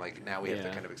know what I mean? Right. Like now we have to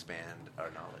Yeah. kind of expand our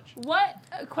knowledge. What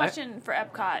question for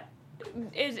Epcot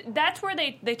is? That's where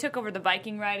they took over the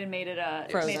Viking ride and made it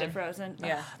Frozen.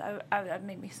 Yeah. Ugh, that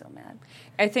made me so mad.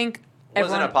 I think It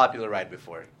wasn't everyone. a popular ride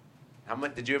before. How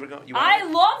much did you ever go? You went I on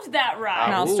it? loved that ride.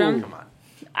 Maelstrom? Come on.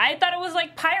 I thought it was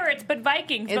like Pirates, but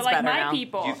Vikings, It's but like better my now.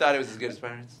 people. You thought it was as good as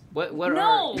Pirates? What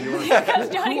No, are your, because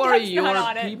Johnny who are Depp's your not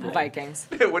on it. people? Vikings.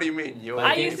 What do you mean?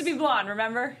 I used to be blonde,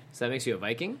 remember? So that makes you a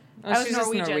Viking? I was She's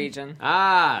just Norwegian.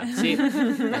 Ah, see,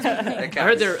 I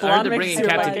heard they're bringing makes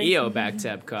Captain you a EO back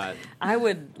to Epcot. I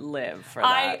would live for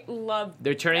I that. love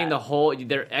They're turning that. the whole.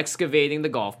 They're excavating the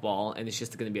golf ball, and it's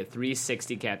just going to be a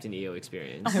 360 Captain EO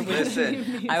experience.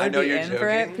 Listen, I would know be you're in for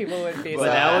it. joking, People would be But so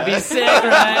that would be sick,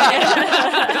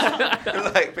 right?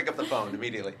 like, pick up the phone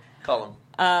immediately. Call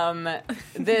him.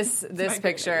 This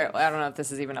picture, I don't know if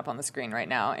this is even up on the screen right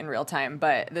now in real time,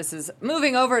 but this is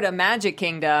moving over to Magic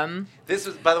Kingdom. This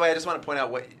was, by the way, I just want to point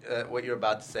out what you're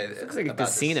about to say. Looks like a about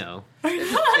casino.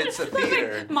 It's a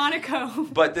theater, Monaco.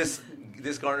 but this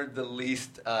garnered the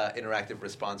least interactive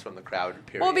response from the crowd.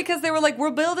 Period. Well, because they were like,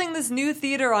 we're building this new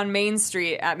theater on Main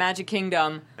Street at Magic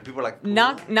Kingdom. and people were like,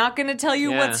 Not going to tell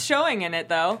you Yeah. what's showing in it,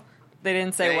 though. They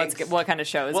didn't say Thanks. what kind of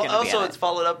show is Well, going to be in also it. it's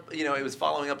followed up. It was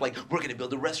following up like we're going to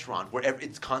build a restaurant where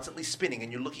it's constantly spinning,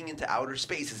 and you're looking into outer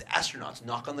space as astronauts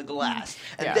knock on the glass,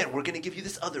 and Yeah. then we're going to give you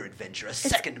this other adventure, a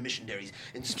second missionaries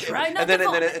in space, Try not and then to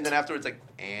and then vomit. and then afterwards like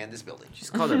and this building.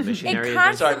 Just called a missionary. It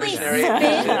Sorry, constantly missionary.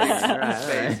 spins.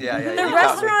 Space. Yeah. The you caught me.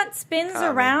 restaurant spins Caught me.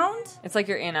 around. It's like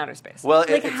you're in outer space. Well,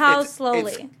 Like how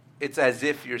slowly? It's as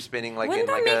if you're spinning like Wouldn't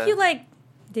in that like make a. you like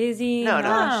dizzy, No, no.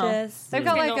 nauseous? They've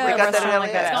got like They a got that in restaurant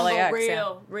like that at LAX. LAX.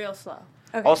 yeah. Real slow.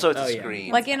 Okay. Also, it's Oh, a yeah.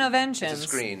 screen. Like Innoventions. it's a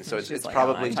screen, so it's She's like,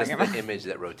 probably I'm just talking the about. image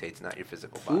that rotates, not your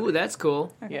physical body. Ooh, that's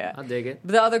cool. Yeah. I'll dig it.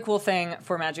 The other cool thing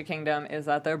for Magic Kingdom is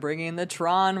that they're bringing the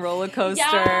Tron roller coaster.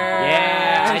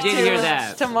 Yeah, I did to hear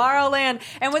that. Tomorrowland.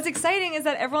 And what's exciting is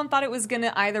that everyone thought it was going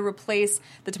to either replace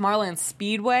the Tomorrowland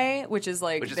Speedway, which is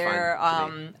like Which is their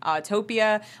fine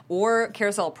Topia, or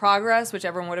Carousel of Progress, which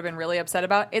everyone would have been really upset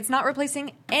about. It's not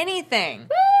replacing anything.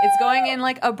 It's going in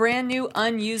like a brand new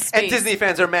unused space. And Disney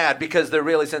fans are mad because they're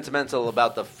really sentimental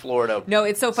about the Florida. No,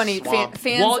 it's so funny. Swamp.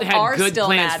 Fans Walt are had good still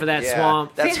plans mad. for that Yeah,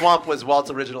 swamp. that swamp was Walt's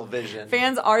original vision.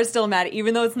 Fans are still mad,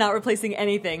 even though it's not replacing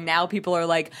anything. Now people are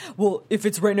like, well, if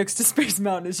it's right next to Space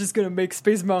Mountain, it's just going to make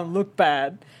Space Mountain look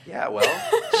bad. Yeah, well,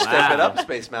 step it up,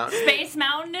 Space Mountain. Space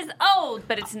Mountain is old,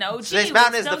 but it's no Space G.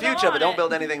 Mountain We'll is the still go future, on but don't it.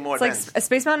 build anything more It's like dense.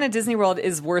 Space Mountain at Disney World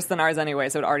is worse than ours anyway,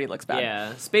 so it already looks bad.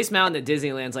 Yeah, Space Mountain at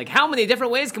Disneyland's like, how many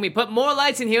different ways can we put more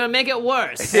lights in here and make it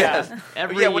worse? Yes.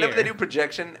 Every yeah, whenever year. they do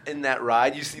projection in that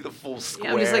ride, you see the full square.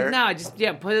 Yeah, I'm just like,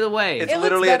 no, put it away. It's It looks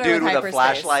literally a better dude with with a hyperspace.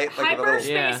 flashlight. Like with a Hyperspace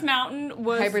little, Yeah. Mountain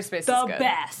was Hyperspace is the good.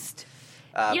 best.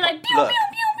 You're like, pew, look, pew,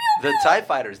 pew, pew, the pew. TIE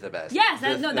Fighter's the best. Yes, the,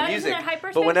 that- no, the that isn't music. their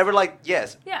hyperspace? But whenever, like,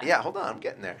 yes. Yeah. Hold on, I'm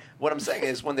getting there. What I'm saying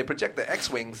is when they project the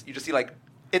X-Wings, you just see, like,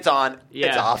 it's on, it's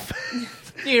Yeah. off.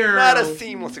 Not Not a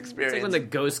seamless It's experience. like when the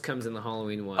ghost comes in the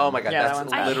Halloween one. Oh my god, Yeah, that that's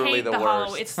one's I literally hate the the worst.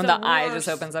 Halloween. It's When the the eye worst. just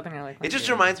opens up and you're like, It just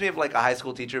reminds me of like a high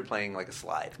school teacher playing like a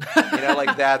slide.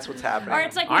 Like that's what's happening. Or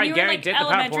it's like All when right, you were Gary, in like get the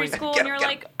elementary PowerPoint. school Get and him, you're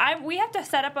get like, we have to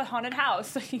set up a haunted house.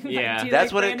 So you Yeah. like, do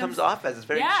that's like what it random comes off as. It's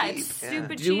very Yeah, cheap. it's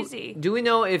stupid Do, cheesy. do we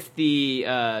know if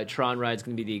the Tron ride's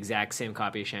going to be the exact same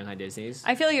copy of Shanghai Disney's?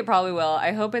 I feel like it probably will.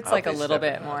 I hope it's I hope like a they little step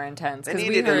it bit up. more intense. They 'cause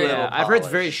needed a heard, little I've heard it's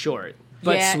polish. very short,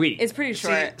 but yeah, sweet. It's pretty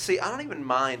short. See, I don't even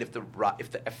mind if the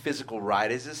physical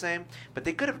ride is the same, but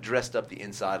they could have dressed up the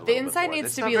inside a The little bit inside more. needs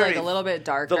It's to not be like very- a little bit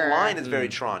darker. The line is very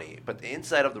Tron-y, but the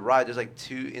inside of the ride, there's like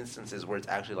 2 instances where it's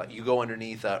actually like you go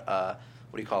underneath what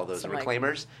do you call those, Some, like-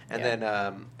 reclaimers, and then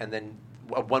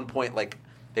at one point like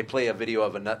they play a video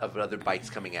of other bikes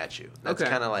coming at you. That's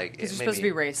Okay. kind of like Because you're supposed to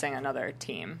be racing another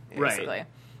team, Right. basically.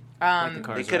 Like the They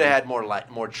cars could have ride. had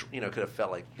more. Could have felt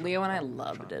like. Leo and I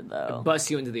loved it, though. Bust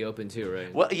you into the open too,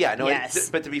 right? Well, yeah, no. Yes.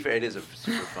 But to be fair, it is a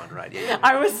super fun ride. Yeah.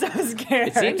 I was so scared.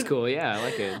 It seems cool. Yeah, I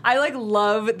like it. I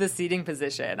love the seating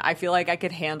position. I feel like I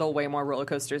could handle way more roller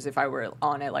coasters if I were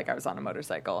on it like I was on a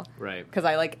motorcycle. Right. Because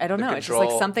I don't The know. It's just like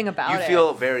control- something about you it.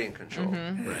 feel very in control.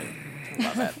 Right.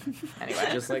 Love it. Anyway.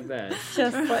 Just like that.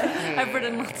 Just like I've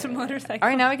ridden lots of motorcycles. All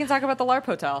right, now we can talk about the LARP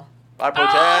Hotel. LARP Oh,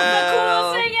 Hotel.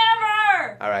 the coolest thing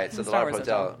ever! All right, so the Star LARP Wars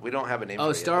Hotel. Hotel. We don't have a name. Oh,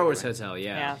 for it Star yet, Wars anyway. Hotel.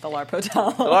 Yeah, Yeah. the LARP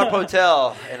Hotel. The LARP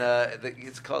Hotel, and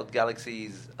it's called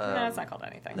Galaxy's. No, it's not called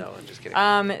anything. No, I'm just kidding.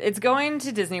 It's going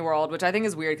to Disney World, which I think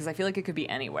is weird because I feel like it could be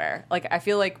anywhere. Like, I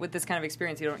feel like with this kind of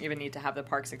experience, you don't even need to have the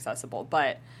parks accessible.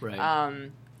 But Right.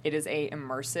 it is a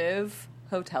immersive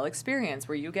hotel experience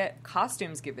where you get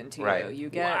costumes given to Right. you. You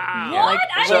get Wow. What?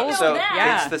 I didn't know so that.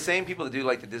 Yeah. it's the same people that do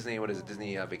like the Disney. What is it?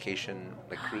 Disney vacation,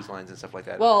 like cruise lines and stuff like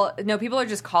that. Well, no, people are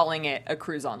just calling it a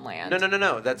cruise on land.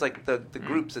 No. That's like the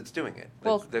groups that's doing it.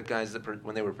 Well- The guys that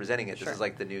when they were presenting it, Sure. this is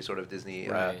like the new sort of Disney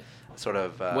Right. sort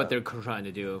of What they're trying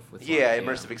to do with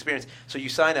immersive experience. So you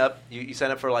sign up. You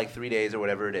sign up for like 3 days or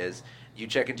whatever it is. You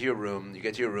check into your room, you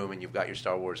get to your room, and you've got your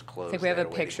Star Wars clothes. I think we have that a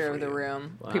are waiting picture for of the you.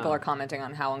 room. Wow. People are commenting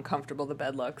on how uncomfortable the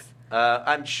bed looks.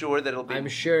 I'm sure that it'll be I'm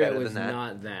sure better it was than that.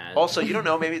 not that. Also, you don't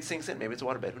know. Maybe it sinks in. Maybe it's a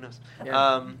waterbed. Who knows?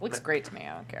 Looks great to me.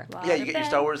 I don't care. Yeah, you get your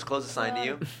Star Wars clothes assigned to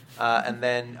you, and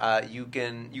then you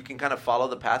can kind of follow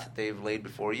the path that they've laid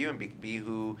before you and be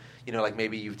who, like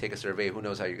maybe you take a survey. Who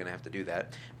knows how you're going to have to do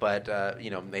that? But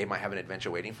they might have an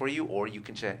adventure waiting for you, or you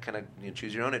can kind of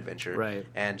choose your own adventure, Right.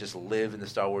 and just live in the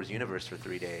Star Wars universe for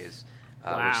 3 days,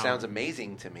 Wow. which sounds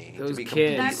amazing to me. Those to be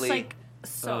kids. That's completely. like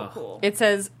so cool. It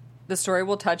says the story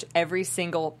will touch every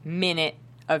single minute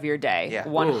of your day. Yeah.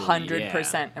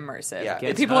 100% immersive. Yeah, And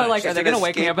it's people are nuts. like, are It's they an going to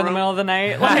wake me escape up in the room. middle of the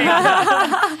night? Like,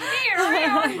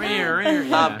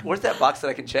 Yeah. Where's that box that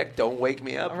I can check? Don't wake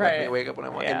me up. Let Right. me wake up when I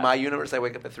want. Yeah. In my universe, I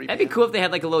wake up at 3 p.m. That'd be cool if they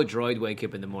had like a little droid wake you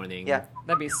up in the morning. Yeah,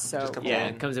 that'd be so Just come cool. Yeah, on.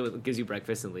 it comes in with gives you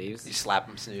breakfast and you leaves. slap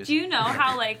them, snooze. Do you know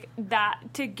how like that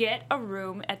to get a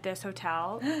room at this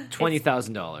hotel?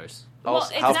 $20,000. Well,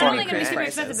 Also, it's how not far only in going to be super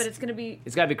advance? expensive, but it's going to be.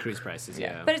 It's got to be cruise prices.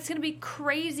 Yeah. But it's going to be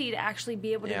crazy to actually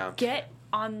be able to Yeah. get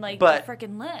on like But- the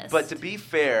freaking list. But to be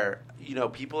fair,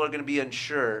 people are going to be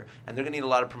unsure, and they're going to need a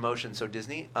lot of promotion. So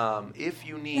Disney, if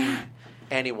you need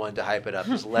anyone to hype it up,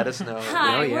 just let us know.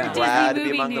 Hi, Oh, yeah. we're We're glad to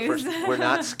Disney be Movie among News. the first. We're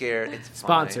not scared. It's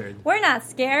Sponsored. We're not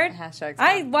scared. Hashtag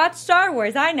I watch Star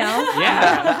Wars. I know.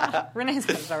 Yeah. Renee's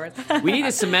from Star Wars. We need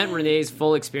to cement Renee's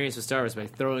full experience with Star Wars by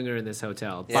throwing her in this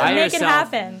hotel. Yeah. By Make it herself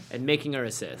happen. And making her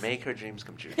a Sith. Fine. Make her dreams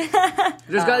come true.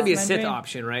 There's got to be a my Sith dream.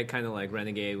 option, right? Kind of like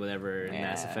Renegade, whatever, in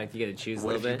Mass Yeah. Effect. You got to choose a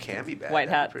What little if you bit. can be bad? White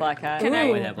hat, That'd be black pretty hat. Can I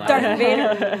Ooh, win that black Darth hat?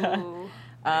 Vader. Ooh.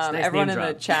 Nice Everyone name in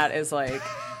the drop. chat is like,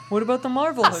 what about the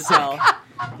Marvel Hotel?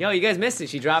 Yo, you guys missed it.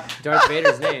 She dropped Darth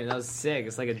Vader's name. That was sick.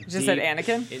 It's like a Just said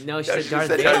Anakin? No, she No, said she Darth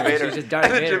said Vader. Darth Vader. She was just Darth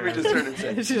And then Vader. Jimmy just turned and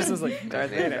said, She just was like,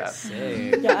 Darth name Vader. drop.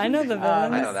 Sick. Yeah, I know the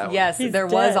villain. I know that one. Yes, He's there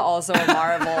dead. was also a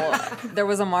Marvel. There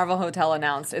was a Marvel hotel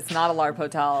announced. It's not a LARP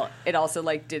hotel. It also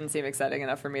didn't seem exciting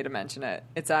enough for me to mention it.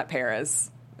 It's at Paris.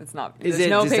 It's not. Is There's it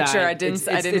no design- picture. I didn't.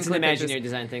 I didn't. It's an include pictures. imaginary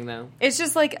design thing, though. It's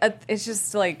just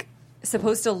like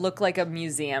supposed to look like a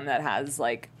museum that has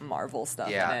like Marvel stuff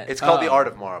in Yeah, it. it's called the Oh. Art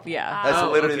of Marvel. Yeah. That's Oh,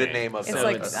 literally okay. the name of It's the.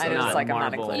 like- of I the- know, it's like I'm not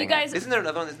Marvel. including You guys- Isn't there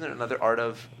another one? Isn't there another Art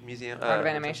of Museum? Art of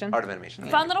Animation? Art of Animation.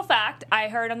 Fun little fact I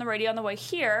heard on the radio on the way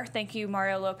here. Thank you,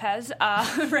 Mario Lopez,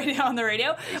 radio on the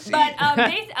radio. AC. But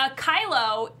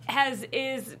Kylo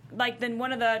is like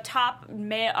one of the top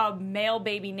male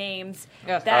baby names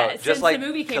Yeah. that Oh, just since like the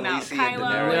movie came out. Khaleesi and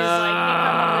Kylo Daenerys. is like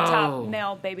one of the No. top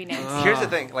male baby names. Here's the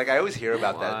thing. Like I always hear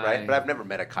about that, Why? right? But I've never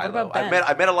met a Kylo. about I've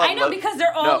Ben? met a lot. I of know because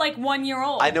they're all No. like 1 year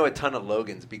old. I know a ton of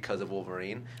Logans because of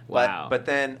Wolverine. Wow. But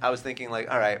then I was thinking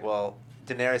like, all right, well,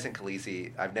 Daenerys and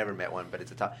Khaleesi, I've never met one, but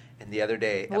it's a top. And the other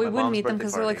day, Well, we at my wouldn't mom's meet them birthday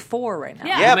because they're like party- 4 right now.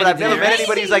 Yeah. Yeah, You but met I've never met Daenerys?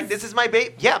 anybody who's like, this is my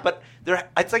baby. Yeah, but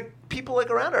it's like people like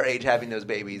around our age having those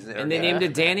babies. And they named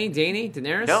it Danny,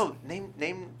 Daenerys? No,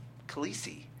 name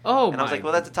Khaleesi. Oh, And I was my- like,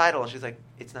 well, that's a title. And she's like,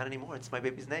 it's not anymore. It's my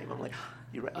baby's name. I'm like,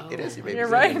 you're right. It is your baby's You're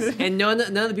name. right. And none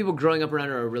of the people growing up around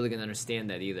her are really going to understand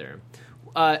that either.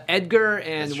 Edgar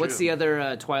and That's what's true. the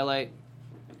other Twilight?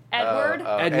 Edward,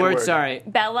 Edward, sorry.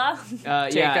 Bella.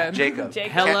 Yeah. Jacob.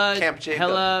 Jacob. Hella, Camp Jacob.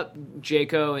 Hella,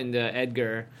 Jaco, and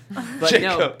Edgar. But Jacob.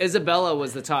 no, Isabella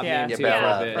was the top Yeah. name too. Yeah, for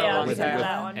Bella. a bit. Bella was With there, the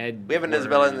that one. Ed- We have an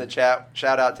Isabella in the chat.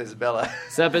 Shout out to Isabella.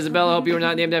 What's up, Isabella? Hope you were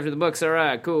not named after the books. All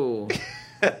right, cool.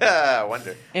 I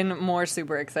wonder. In more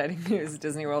super exciting news,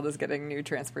 Disney World is getting new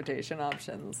transportation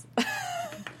options.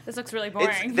 This looks really boring.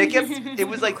 It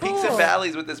was like peaks and Cool.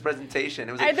 valleys with this presentation.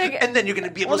 It was I like, think- and then you're going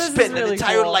to be able well, to this is spend an really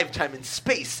entire cool. lifetime in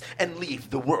space and leave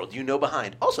the world you know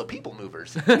behind. Also, people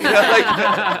movers. You know, like-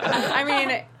 I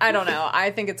mean, I don't know.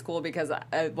 I think it's cool because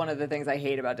one of the things I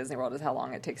hate about Disney World is how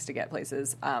long it takes to get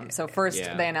places. So first,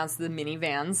 Yeah. they announced the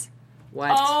minivans,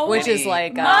 What? Oh, which is Mini-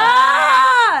 like my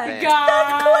Man.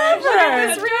 God. clever.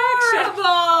 This reaction.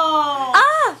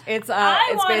 it's I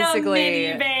it's want basically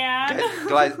a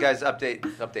minivan. guys,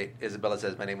 update. Isabella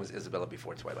says my name was Isabella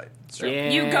before Twilight. Yeah,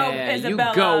 You go,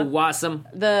 Isabella. You go, Wassam.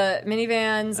 the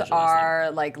minivans That's your last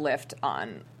are like Lyft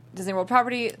on Disney World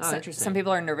property. Oh, interesting. Some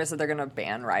people are nervous that they're going to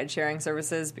ban ride sharing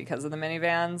services because of the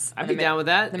minivans. I'd And be the down with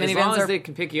that. The As minivans long as are they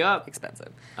can pick you up. expensive.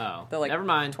 Oh, They're like never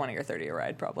mind. 20 or 30 a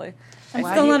ride probably. I'm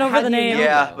Why still do you- not over how the do you name. know?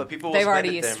 Yeah, but people will They've spend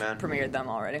already it there, man. premiered them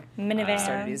already. Minivan.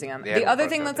 Started using them. Yeah, The other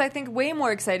parked thing out that's there. I think way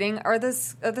more exciting are the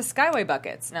Skyway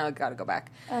buckets. Now I've got to go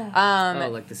back.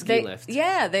 like the ski lift.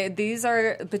 Yeah, these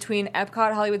are between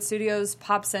Epcot, Hollywood Studios,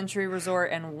 Pop Century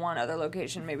Resort, and one other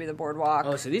location, maybe the Boardwalk.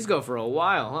 Oh, so these go for a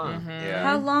while, huh? Yeah.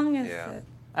 How long is Yeah. it?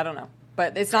 I don't know.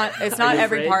 But it's not Are you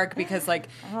every afraid? park because like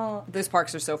Oh. those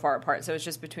parks are so far apart, so it's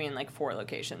just between like 4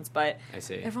 locations. But I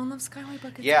see. everyone loves Skyway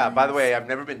buckets. Yeah. guys. By the way, I've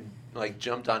never been like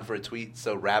jumped on for a tweet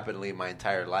so rapidly in my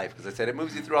entire life because I said it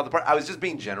moves you through all the parks. I was just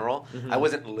being general. I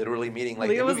wasn't literally meaning like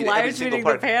Leah they was move you to every live single tweeting the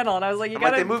park. panel, and I was like, "You I'm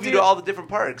gotta." like, they move you to all the different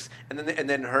parks, and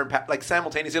then her like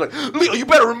simultaneously like, Leo, you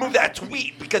better remove that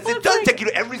tweet because it does take you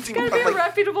to every single Gotta park. be a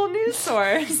reputable news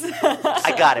source.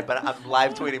 I got it, but I'm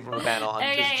live tweeting from a panel.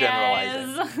 I'm just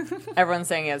generalizing. Everyone's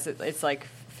saying it's like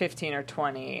 15 or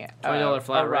 20 $20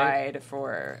 flat a rate? ride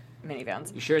for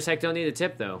minivans. You sure as heck don't need a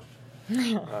tip, though.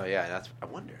 Oh yeah, I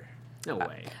wonder. No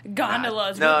way.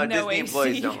 Gondolas No, with no Disney AC.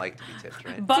 employees don't like to be tipped,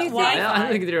 right? But Do you why? think- I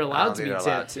don't think they're I allowed don't to be think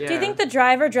they're allowed tipped. to. Yeah. Do you think the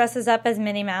driver dresses up as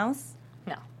Minnie Mouse?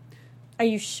 No. Are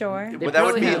you sure? Well, that would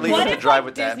probably be have- illegal What to if drive like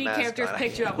with Disney that characters mask on.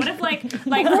 picked you up? What if like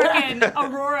freaking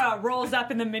Aurora rolls up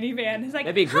in the minivan? It's like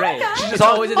That'd be great. Hi, guys. It's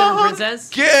always a different princess.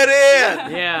 Get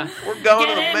in! Yeah. We're going Get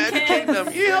to the in, Magic kids. Kingdom.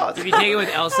 Yeah. If you take it with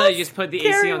Elsa, you just put the AC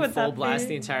scary on would full that blast be?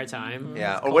 the entire time.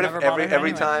 Yeah. Or cool, what if never bought every it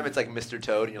anyway. time it's like Mr.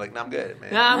 Toad and you're like, no, I'm good,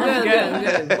 man. Nah, I'm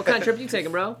good. What kind of trip you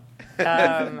taking, bro?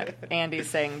 Andy's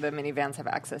saying the minivans have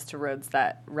access to roads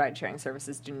that ride-sharing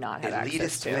services do not have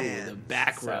access Elitist to. man. The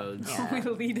back roads. Yeah.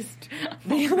 Elitist.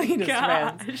 The elitist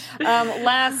Gosh. fans.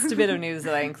 Last bit of news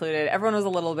that I included. Everyone was a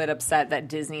little bit upset that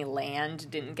Disneyland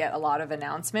didn't get a lot of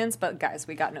announcements, but guys,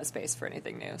 we got no space for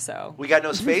anything new, so... We got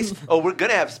no space? Oh, we're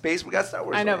going to have space. We got Star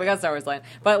Wars. I know, Land. we got Star Wars Land.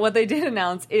 But what they did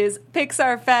announce is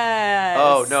Pixar Fest.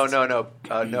 Oh,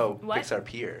 no. What? Pixar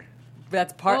Pier.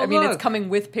 That's part... Oh, I mean, look. it's coming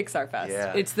with Pixar Fest.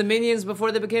 Yeah. It's the Minions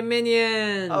before they became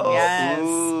Minions. Oh, Yes.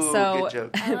 ooh, So- good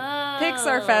joke.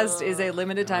 Pixar Fest is a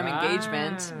limited time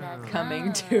engagement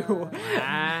coming to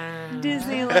Ah.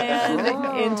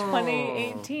 Disneyland in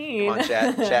 2018. Come on,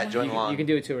 chat, join along. You can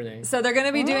do it too, Renee. So they're going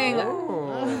to be doing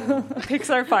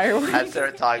Pixar fireworks. As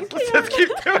Sarah talks, let's just keep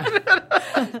doing it.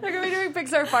 They're going to be doing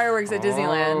Pixar fireworks at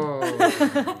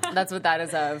Disneyland. That's what that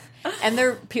is of. And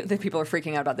the people are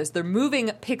freaking out about this. They're moving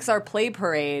Pixar Play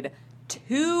Parade to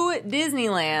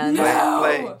Disneyland.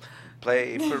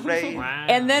 Play parade. Wow.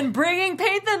 And then bringing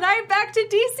Paint the Night back to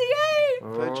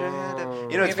DCA. Put your hand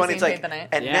up. You know, Have it's you funny. ever It's seen like, Paint the Night?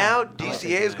 and Yeah. now I like DCA Paint the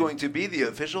is Night. going to be the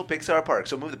official Pixar park.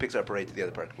 So move the Pixar parade to the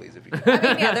other park, please, if you can. I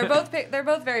mean, yeah, they're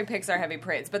both very Pixar heavy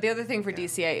parades. But the other thing for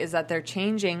DCA is that they're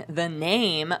changing the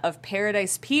name of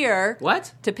Paradise Pier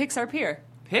What? to Pixar Pier.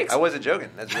 I Pixar? wasn't joking.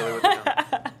 That's really what they're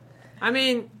doing. I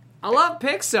mean, I love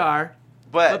Pixar,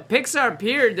 But but Pixar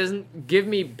Pier doesn't give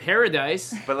me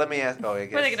paradise. let me ask. Oh, I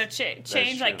guess. Were they going to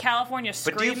change true. like California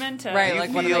But do you- Screaming to? Right, Do you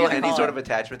like, what are they feel gonna any call sort it? of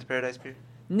attachment to Paradise Pier?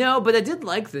 No, but I did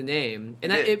like the name,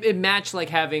 and You did. it matched like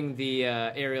having the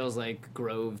Ariel's like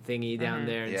Grove thingy down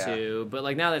there Yeah. too. But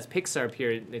like now that's Pixar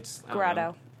Pier, it's I don't Grotto.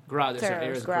 know. Grotto, sorry, Sarah's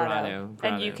Ariel's Grotto.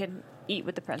 Grotto. And you can eat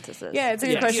with the princesses. Yeah, it's a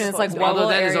good Yes. question. It's like, what Although will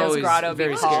that is Ariel's always Grotto be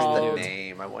very Just the called?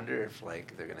 name. I wonder if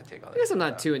like they're gonna take all that. I guess I'm stuff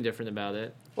not out. too indifferent about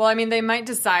it. Well, I mean, they might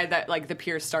decide that like the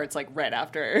pier starts like right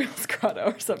after Ariel's Grotto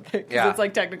or something. 'Cause Yeah. it's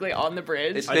like technically on the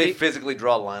bridge. They physically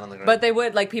draw a line on the ground. But they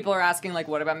would, like, people are asking, like,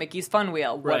 what about Mickey's Fun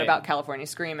Wheel? What Right. about California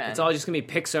Screamin'? It's all just gonna be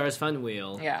Pixar's Fun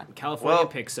Wheel. Yeah. California well,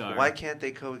 Pixar. why can't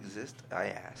they coexist? I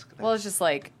ask. Well, it's just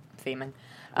like theming.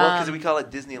 Well, because we call it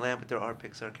Disneyland, but there are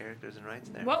Pixar characters and rides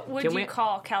there. What would Can you we-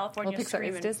 call California Well, Pixar is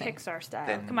Screaming Disney. Pixar style?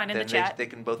 Then, Come on in then the chat. They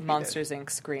can both be Monsters Inc.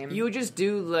 Scream. You would just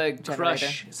do like Generator.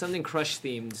 Crush, something Crush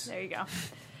themed. There you go.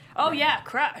 Oh yeah,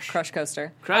 Crush. Crush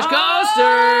Coaster. Crush Oh!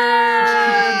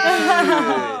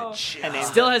 Coaster! there.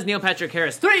 Still has Neil Patrick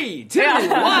Harris. 3, 2, 1.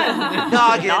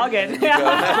 Noggin. Noggin.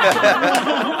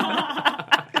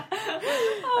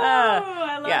 Oh,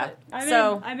 I love yeah. it.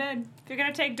 I'm in. If you're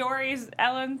gonna take Dory's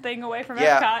Ellen thing away from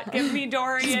Yeah. Epcot, give me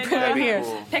Dory and That'd be Pier.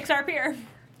 cool. Pixar Pier.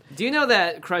 Do you know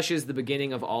that Crush is the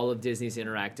beginning of all of Disney's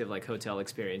interactive like hotel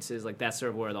experiences? Like that's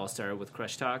sort of where it all started with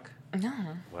Crush Talk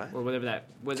What? or whatever that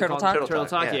was. Turtle it Talk? called? Turtle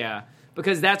Talk, Talk, yeah. yeah.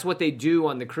 Because that's what they do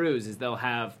on the cruise is they'll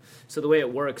have. So the way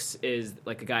it works is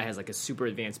like a guy has like a super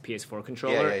advanced PS4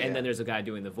 controller, Yeah, yeah. and then there's a guy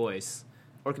doing the voice,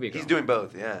 or it could be a girl. He's doing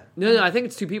both, yeah. No, I think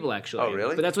it's 2 people actually. Oh,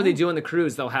 really? But that's what they do on the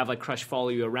cruise. They'll have like Crush follow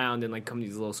you around and like come to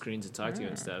these little screens and talk to you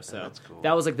and stuff. So that's cool.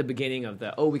 that was like the beginning of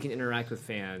the we can interact with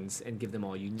fans and give them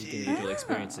all unique individual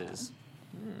experiences.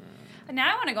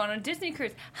 Now I want to go on a Disney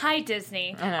cruise. Hi,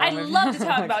 Disney. know. I'd love to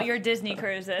talk about your Disney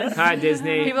cruises. Hi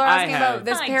Disney. People are I asking have about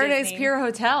this Hi, Paradise Disney. Pier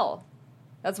Hotel.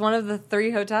 That's one of the 3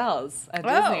 hotels at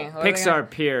Disney. What are they Pixar gonna-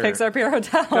 Pier. Pixar Pier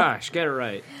Hotel. Gosh, get it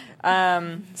right.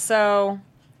 So,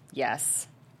 yes.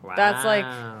 Wow. That's like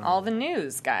all the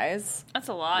news, guys. That's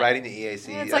a lot. Riding the EAC. It's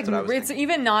that's like what I was it's thinking.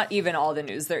 even not even all the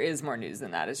news. There is more news than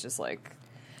that. It's just like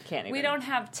can't even. We don't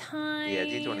have time. Yeah,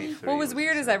 D23. What was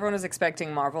weird is insane. everyone was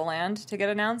expecting Marvel Land to get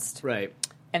announced. Right.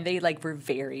 and they like were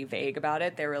very vague about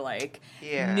it. They were like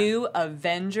Yeah. new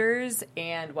Avengers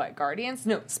and what Guardians?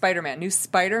 No, Spider-Man. New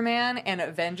Spider-Man and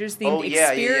Avengers themed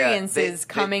experiences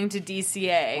coming to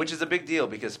DCA, which is a big deal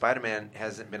because Spider-Man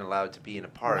hasn't been allowed to be in a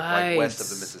park Right. like west of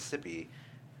the Mississippi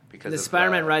because The of,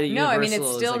 Spider-Man ride at No, Universal I mean,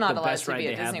 it's still is like not the allowed best to ride be at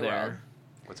they have Disney there. World.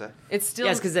 What's that? It's still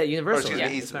Yes, because at Universal, excuse me, yeah,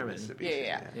 east of the Spider-Man. Mississippi.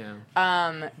 Yeah. Yeah.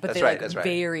 But That's they right, like that's right.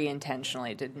 very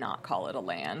intentionally did not call it a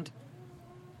land.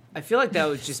 I feel like that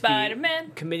would just Spider-Man.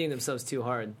 be committing themselves too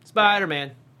hard.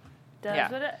 Spider-Man. Does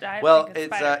Yeah. what I Well, think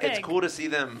it's Spider-Pig. cool to see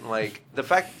them like the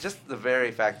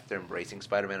very fact that they're embracing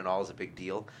Spider-Man and all is a big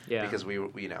deal. Yeah. Because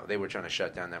they were trying to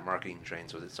shut down that marketing train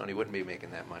so that Sony wouldn't be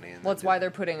making that money. And Well, it's why they're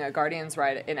putting a Guardians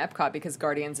ride in Epcot because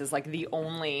Guardians is like the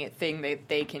only thing that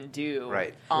they can do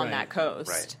Right. on Right. that coast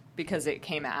Right. because it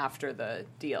came after the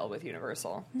deal with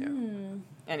Universal. Yeah.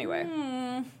 Anyway,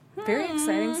 very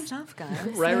exciting stuff, guys.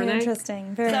 Right, Very Renee?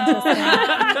 interesting. Very So, interesting.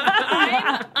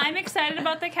 I'm excited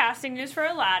about the casting news for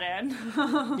Aladdin.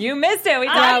 You missed it. We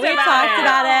Yeah, talked we about talked it.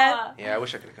 about it. Yeah, I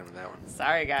wish I could have come to that one.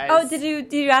 Sorry, guys. Oh,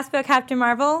 did you ask about Captain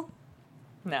Marvel?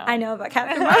 No, I know about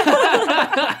Captain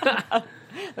Marvel.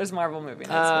 There's Marvel movie.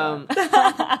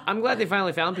 I'm glad they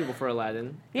finally found people for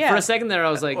Aladdin. Yeah. For a second there, I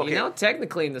was like, Okay.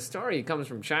 technically in the story, he comes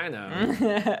from China.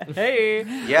 Hey.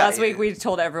 Yeah, Last week we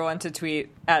told everyone to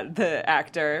tweet at the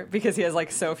actor because he has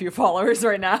like so few followers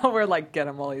right now. We're like, get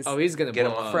him while he's. Oh, he's gonna Get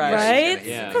blow him up. Fresh. Right?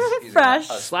 Yeah. Fresh.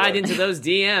 Slide into those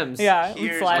DMs. Yeah,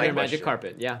 Here's slide my in. magic question.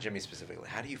 carpet, yeah. Jimmy specifically,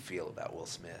 how do you feel about Will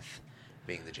Smith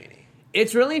being the genie?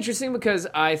 It's really interesting because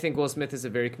I think Will Smith is a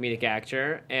very comedic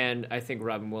actor, and I think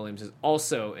Robin Williams is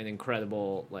also an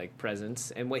incredible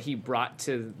presence. And what he brought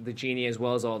to the genie, as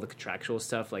well as all the contractual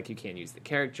stuff, like you can't use the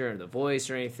character or the voice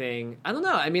or anything. I don't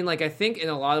know. I mean, I think in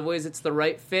a lot of ways it's the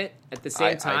right fit. At the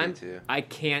same time, do too. I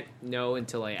can't know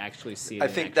until I actually see it. I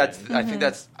in think action.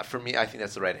 that's for me. I think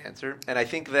that's the right answer, and I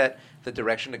think that the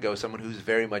direction to go, someone who's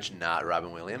very much not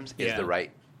Robin Williams, is Yeah. the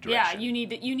right Yeah, direction.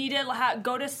 you need to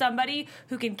go to somebody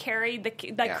who can carry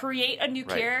create a new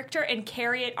Right. character and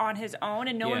carry it on his own,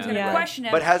 and no one's going to Yeah. question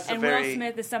him. But has the and very- Will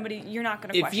Smith is somebody you're not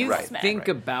going to If question. you Will Right. Smith. think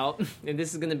about, and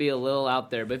this is going to be a little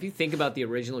out there, but if you think about the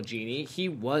original Genie, he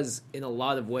was in a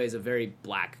lot of ways a very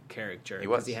black character. He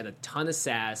was. Because he had a ton of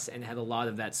sass and had a lot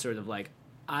of that sort of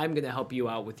I'm going to help you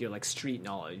out with your street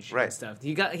knowledge Right. and stuff.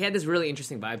 He had this really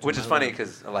interesting vibe to Which him. is I don't funny know.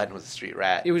 because Aladdin was a street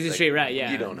rat. It was a It's straight like, rat,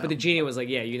 yeah. You don't know. But the Genie was like,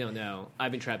 yeah, you don't know.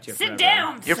 I've been trapped here Sit forever.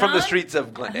 down. You're from the son. streets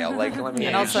of Glendale. Let me.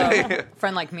 And also,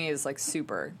 friend like me is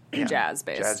super jazz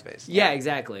based. jazz based. Yeah,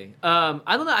 exactly. I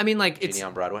don't know. I mean, it's... Genie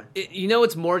on Broadway.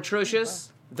 It's more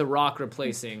atrocious? The Rock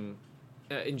replacing...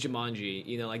 in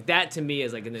Jumanji, that to me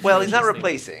is an Well, he's not atrocious thing.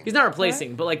 replacing. He's not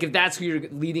replacing, but if that's who your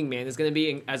leading man is going to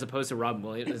be, as opposed to Robin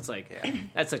Williams, it's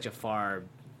that's such a far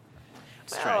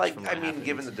stretch. Well, from what happens.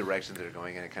 given the direction they're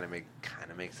going in, it kind of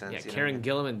makes sense. Yeah, you know? Karen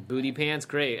Gillan, booty pants,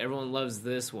 great. Everyone loves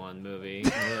this one movie.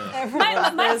 Ugh.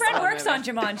 My friend works on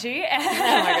Jumanji.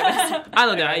 I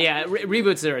don't know. Yeah,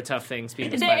 reboots are a tough thing. Speaking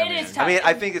of It Spider-Man. is tough. I mean,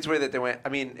 I think it's weird that they went. I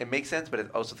mean, it makes sense, but I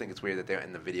also think it's weird that they're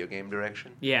in the video game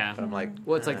direction. Yeah. But I'm like,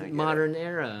 Well, it's I get modern it.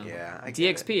 era. Yeah, I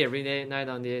get DXP every night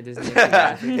on the Disney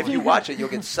XP. If you watch it, you'll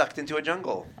get sucked into a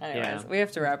jungle. Anyways, Yeah. we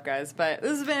have to wrap, guys. But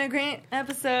this has been a great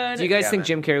episode. Do you guys Yeah, think man.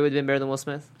 Jim Carrey would have been better than Will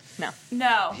Smith? No.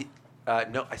 no.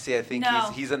 No, I see. I think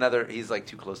No. he's another. He's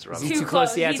too close to Robin. Too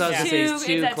close, yeah, that's what I was gonna say, he's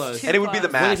too that's close. And it would be the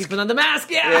close. mask. What if you put on the mask?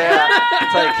 Yeah. Yeah,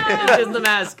 it's like It's just the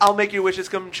mask. I'll make your wishes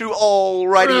come true.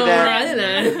 Alrighty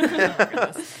then.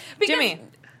 Because- Jimmy.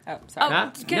 Oh, sorry.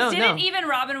 Huh? Because No, didn't no. even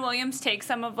Robin Williams take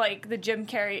some of the Jim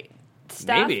Carrey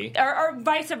stuff? Maybe. Or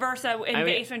vice versa in I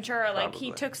mean, Ace Ventura. He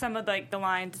probably. took some of the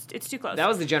lines. It's too close. That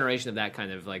was the generation of that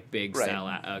kind of big Right. style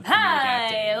comedic Hi,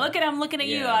 acting. look at I'm looking at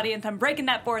you, Yeah. audience. I'm breaking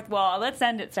that fourth wall. Let's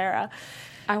end it, Sarah.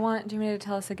 I want Jimmy to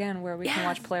tell us again where we can Yes.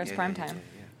 watch Polaris Primetime.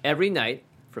 Every night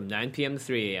from 9 p.m. to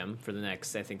 3 a.m. for the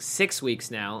next, I think, 6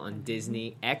 weeks now on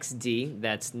Disney XD.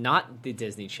 That's not the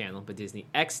Disney Channel, but Disney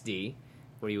XD,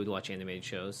 where you would watch animated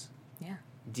shows. Yeah.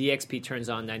 DXP turns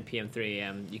on 9 p.m. 3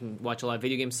 a.m. You can watch a lot of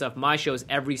video game stuff. My show is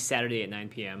every Saturday at 9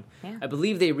 p.m. Yeah. I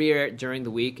believe they re-air it during the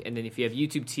week, and then if you have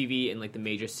YouTube TV in the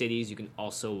major cities, you can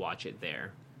also watch it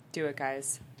there. Do it,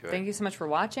 guys. Do it. Thank you so much for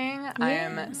watching. I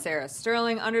am Sarah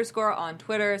Sterling _ on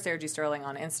Twitter, Sarah G. Sterling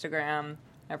on Instagram.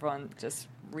 Everyone just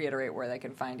reiterate where they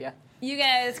can find you. You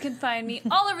guys can find me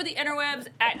all over the interwebs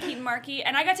at Keaton Markey,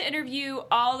 and I got to interview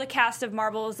all the cast of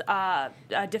Marvel's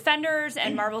Defenders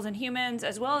and Marvel's Inhumans,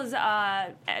 as well as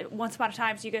Once Upon a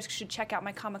Time. So you guys should check out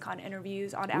my Comic-Con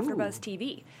interviews on AfterBuzz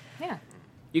TV. Yeah.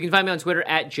 You can find me on Twitter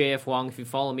at JF Wong. If you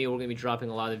follow me, we're going to be dropping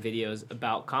a lot of videos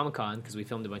about Comic-Con because we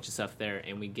filmed a bunch of stuff there,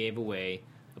 and we gave away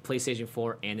a PlayStation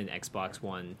 4 and an Xbox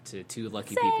One to 2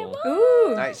 lucky people.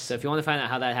 Ooh. Nice. So if you want to find out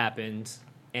how that happened,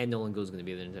 and Nolan Goog's going to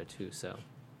be there too, so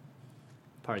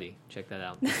party. Check that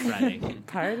out this Friday.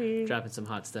 Party. Dropping some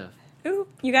hot stuff. Ooh.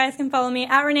 You guys can follow me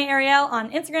at Renee Ariel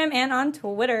on Instagram and on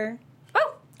Twitter.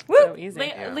 Woo! So easy.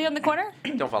 Leo in the corner?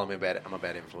 Don't follow me. I'm a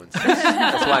bad influence.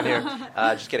 That's why I'm here.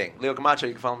 Just kidding. Leo Camacho.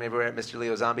 You can follow me everywhere at Mr.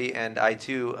 Leo Zombie. And I,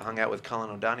 too, hung out with Colin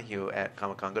O'Donoghue at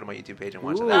Comic-Con. Go to my YouTube page and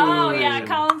watch that. Oh, yeah.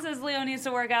 Colin says Leo needs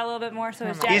to work out a little bit more, so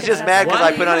his jacket He's just does- mad because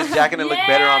I put on his jacket and it looked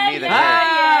better on me than him.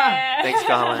 Yeah. Thanks,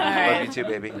 Colin. right. Love you too,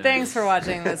 baby. Thanks for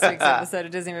watching this week's episode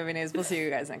of Disney Movie News. We'll see you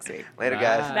guys next week. Later,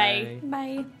 guys. Bye.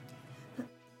 Bye.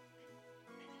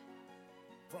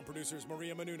 From producers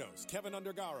Maria Menounos, Kevin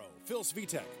Undergaro, Phil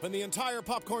Svitek, and the entire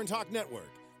Popcorn Talk Network,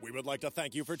 we would like to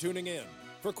thank you for tuning in.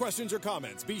 For questions or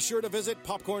comments, be sure to visit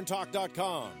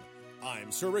popcorntalk.com.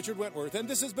 I'm Sir Richard Wentworth, and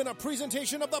this has been a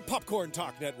presentation of the Popcorn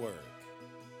Talk Network.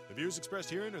 The views expressed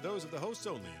herein are those of the hosts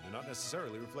only and do not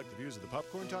necessarily reflect the views of the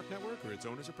Popcorn Talk Network or its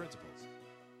owners or principals.